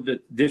 Even though the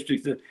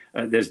district,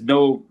 there's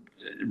no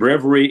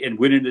revelry in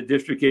winning the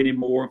district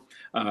anymore,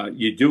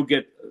 you do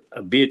get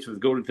a bid to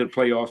go into the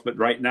playoffs. But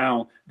right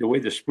now, the way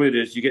the split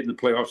is, you get in the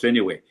playoffs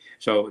anyway.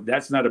 So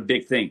that's not a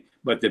big thing.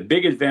 But the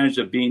big advantage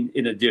of being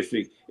in a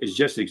district is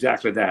just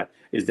exactly that,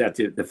 is that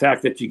the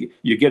fact that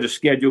you get a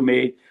schedule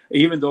made,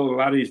 even though a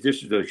lot of these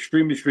districts are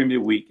extremely, extremely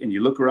weak, and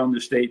you look around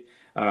the state,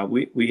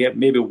 we have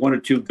maybe 1 or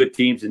 2 good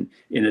teams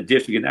in a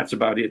district, and that's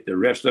about it. The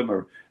rest of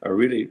them are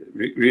really,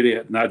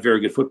 really not very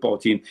good football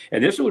team.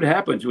 And this is what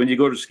happens when you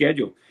go to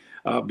schedule.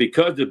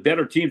 Because the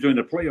better teams are in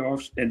the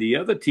playoffs, and the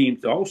other teams,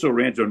 the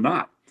also-rans, are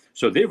not.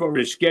 So they've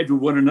already scheduled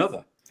one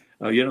another.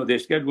 They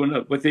schedule one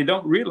another. What they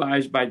don't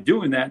realize by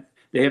doing that,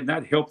 they have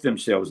not helped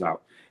themselves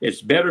out.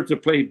 It's better to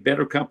play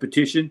better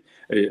competition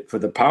for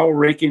the power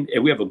ranking,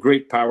 and we have a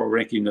great power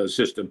ranking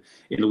system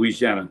in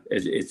Louisiana.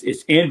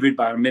 It's envied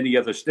by many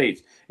other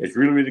states. It's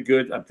really, really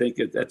good. I think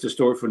that's a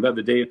story for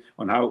another day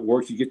on how it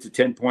works. You get to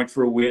 10 points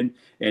for a win,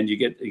 and you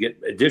get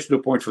additional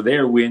points for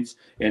their wins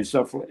and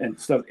stuff,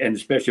 and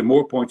especially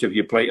more points if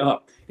you play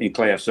up in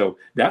class. So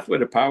that's where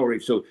the power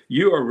ranking. So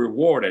you are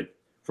rewarded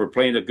for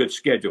playing a good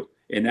schedule,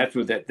 and that's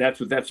what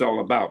that's all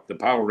about, the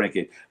power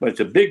ranking. But it's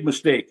a big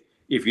mistake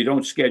if you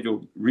don't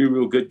schedule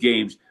real good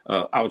games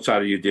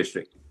outside of your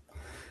district.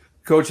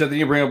 Coach, I think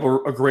you bring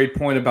up a great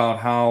point about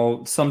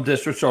how some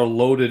districts are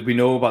loaded. We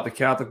know about the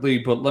Catholic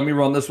League, but let me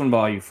run this one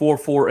by you.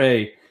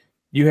 4-4A,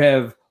 you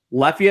have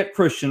Lafayette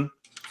Christian,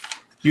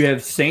 you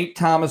have St.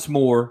 Thomas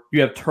More,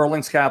 you have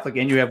Turlings Catholic,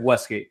 and you have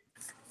Westgate.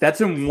 That's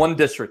in one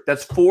district.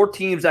 That's 4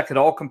 teams that could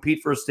all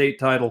compete for a state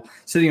title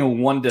sitting in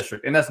one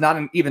district. And that's not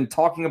even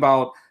talking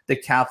about the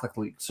Catholic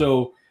League.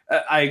 So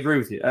I agree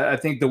with you. I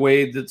think the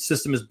way the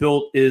system is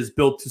built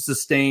to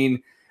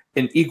sustain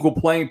an equal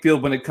playing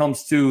field when it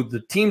comes to the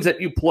teams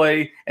that you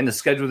play and the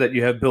schedule that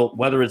you have built,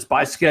 whether it's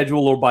by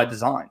schedule or by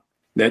design.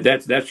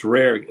 That's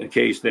rare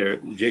case there,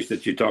 Jason,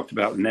 that you talked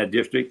about in that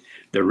district.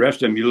 The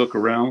rest of them, you look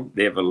around,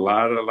 they have a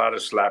lot of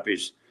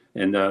slappies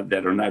and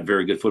that are not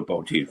very good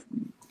football teams.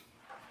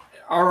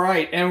 All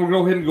right, and we'll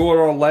go ahead and go to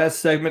our last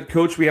segment.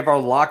 Coach, we have our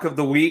lock of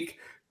the week.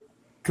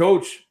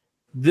 Coach,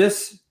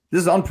 this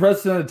is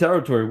unprecedented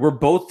territory. We're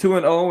both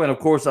 2-0, and of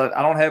course, I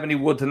don't have any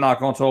wood to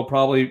knock on, so I'll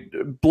probably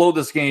blow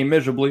this game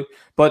miserably.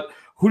 But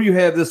who do you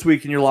have this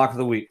week in your lock of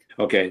the week?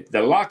 Okay,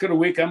 the lock of the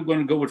week, I'm going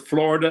to go with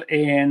Florida,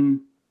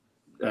 and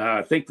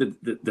I think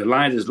the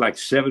line is like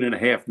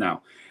 7.5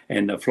 now.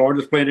 And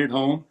Florida's playing at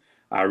home.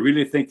 I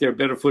really think they're a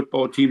better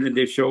football team than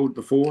they showed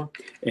before.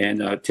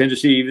 And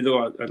Tennessee, even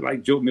though I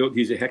like Joe Milton,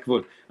 he's a heck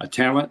of a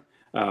talent.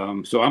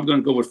 So I'm going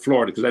to go with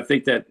Florida because I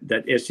think that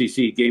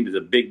SEC game is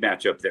a big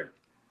matchup there.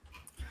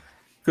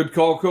 Good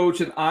call,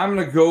 Coach. And I'm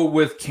going to go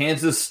with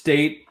Kansas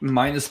State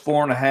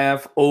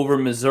 -4.5 over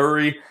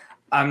Missouri.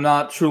 I'm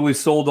not truly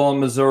sold on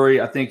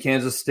Missouri. I think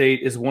Kansas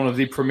State is one of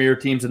the premier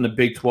teams in the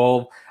Big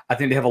 12. I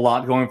think they have a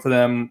lot going for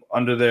them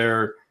under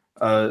their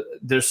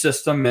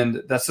system,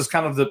 and that's just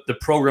kind of the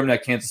program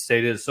that Kansas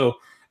State is. So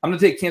I'm going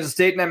to take Kansas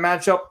State in that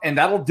matchup, and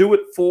that'll do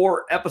it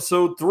for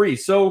episode 3.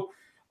 So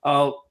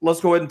let's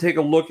go ahead and take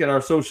a look at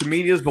our social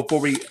medias before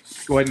we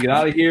go ahead and get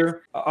out of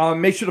here.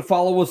 Make sure to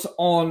follow us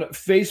on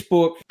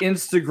Facebook,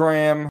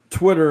 Instagram,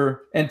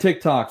 Twitter, and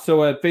TikTok.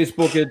 So at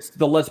Facebook, it's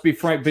the Let's Be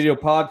Frank Video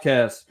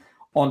Podcast.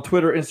 On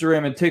Twitter,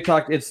 Instagram, and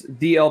TikTok, it's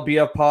the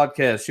LBF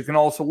Podcast. You can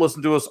also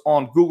listen to us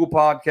on Google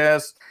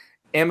Podcasts,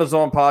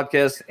 Amazon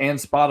Podcasts, and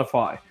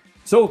Spotify.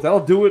 So that'll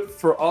do it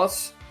for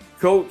us.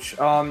 Coach,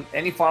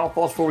 any final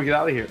thoughts before we get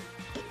out of here?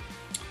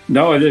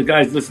 No,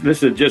 guys,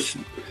 listen, just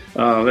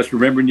let's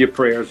remember in your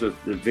prayers of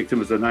the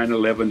victims of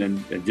 9/11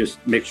 and just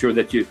make sure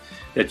that you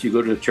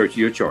go to the church of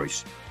your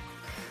choice.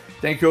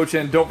 Thank you, Coach.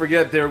 And don't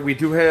forget, we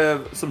do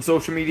have some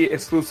social media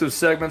exclusive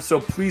segments, so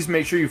please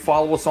make sure you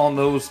follow us on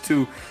those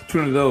to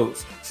tune into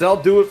those. So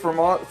that'll do it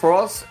for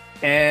us.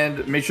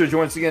 And make sure to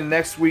join us again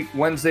next week,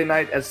 Wednesday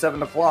night at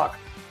 7 o'clock.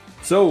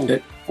 So,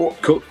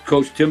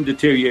 Coach Tim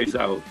Deterrier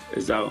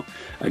is our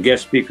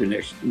guest speaker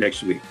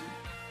next week.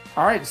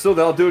 All right, so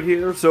that'll do it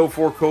here. So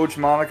for Coach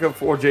Monica,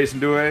 for Jason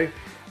Duhe,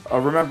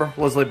 remember,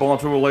 let's lay ball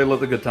into a lay, let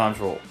the good times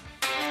roll.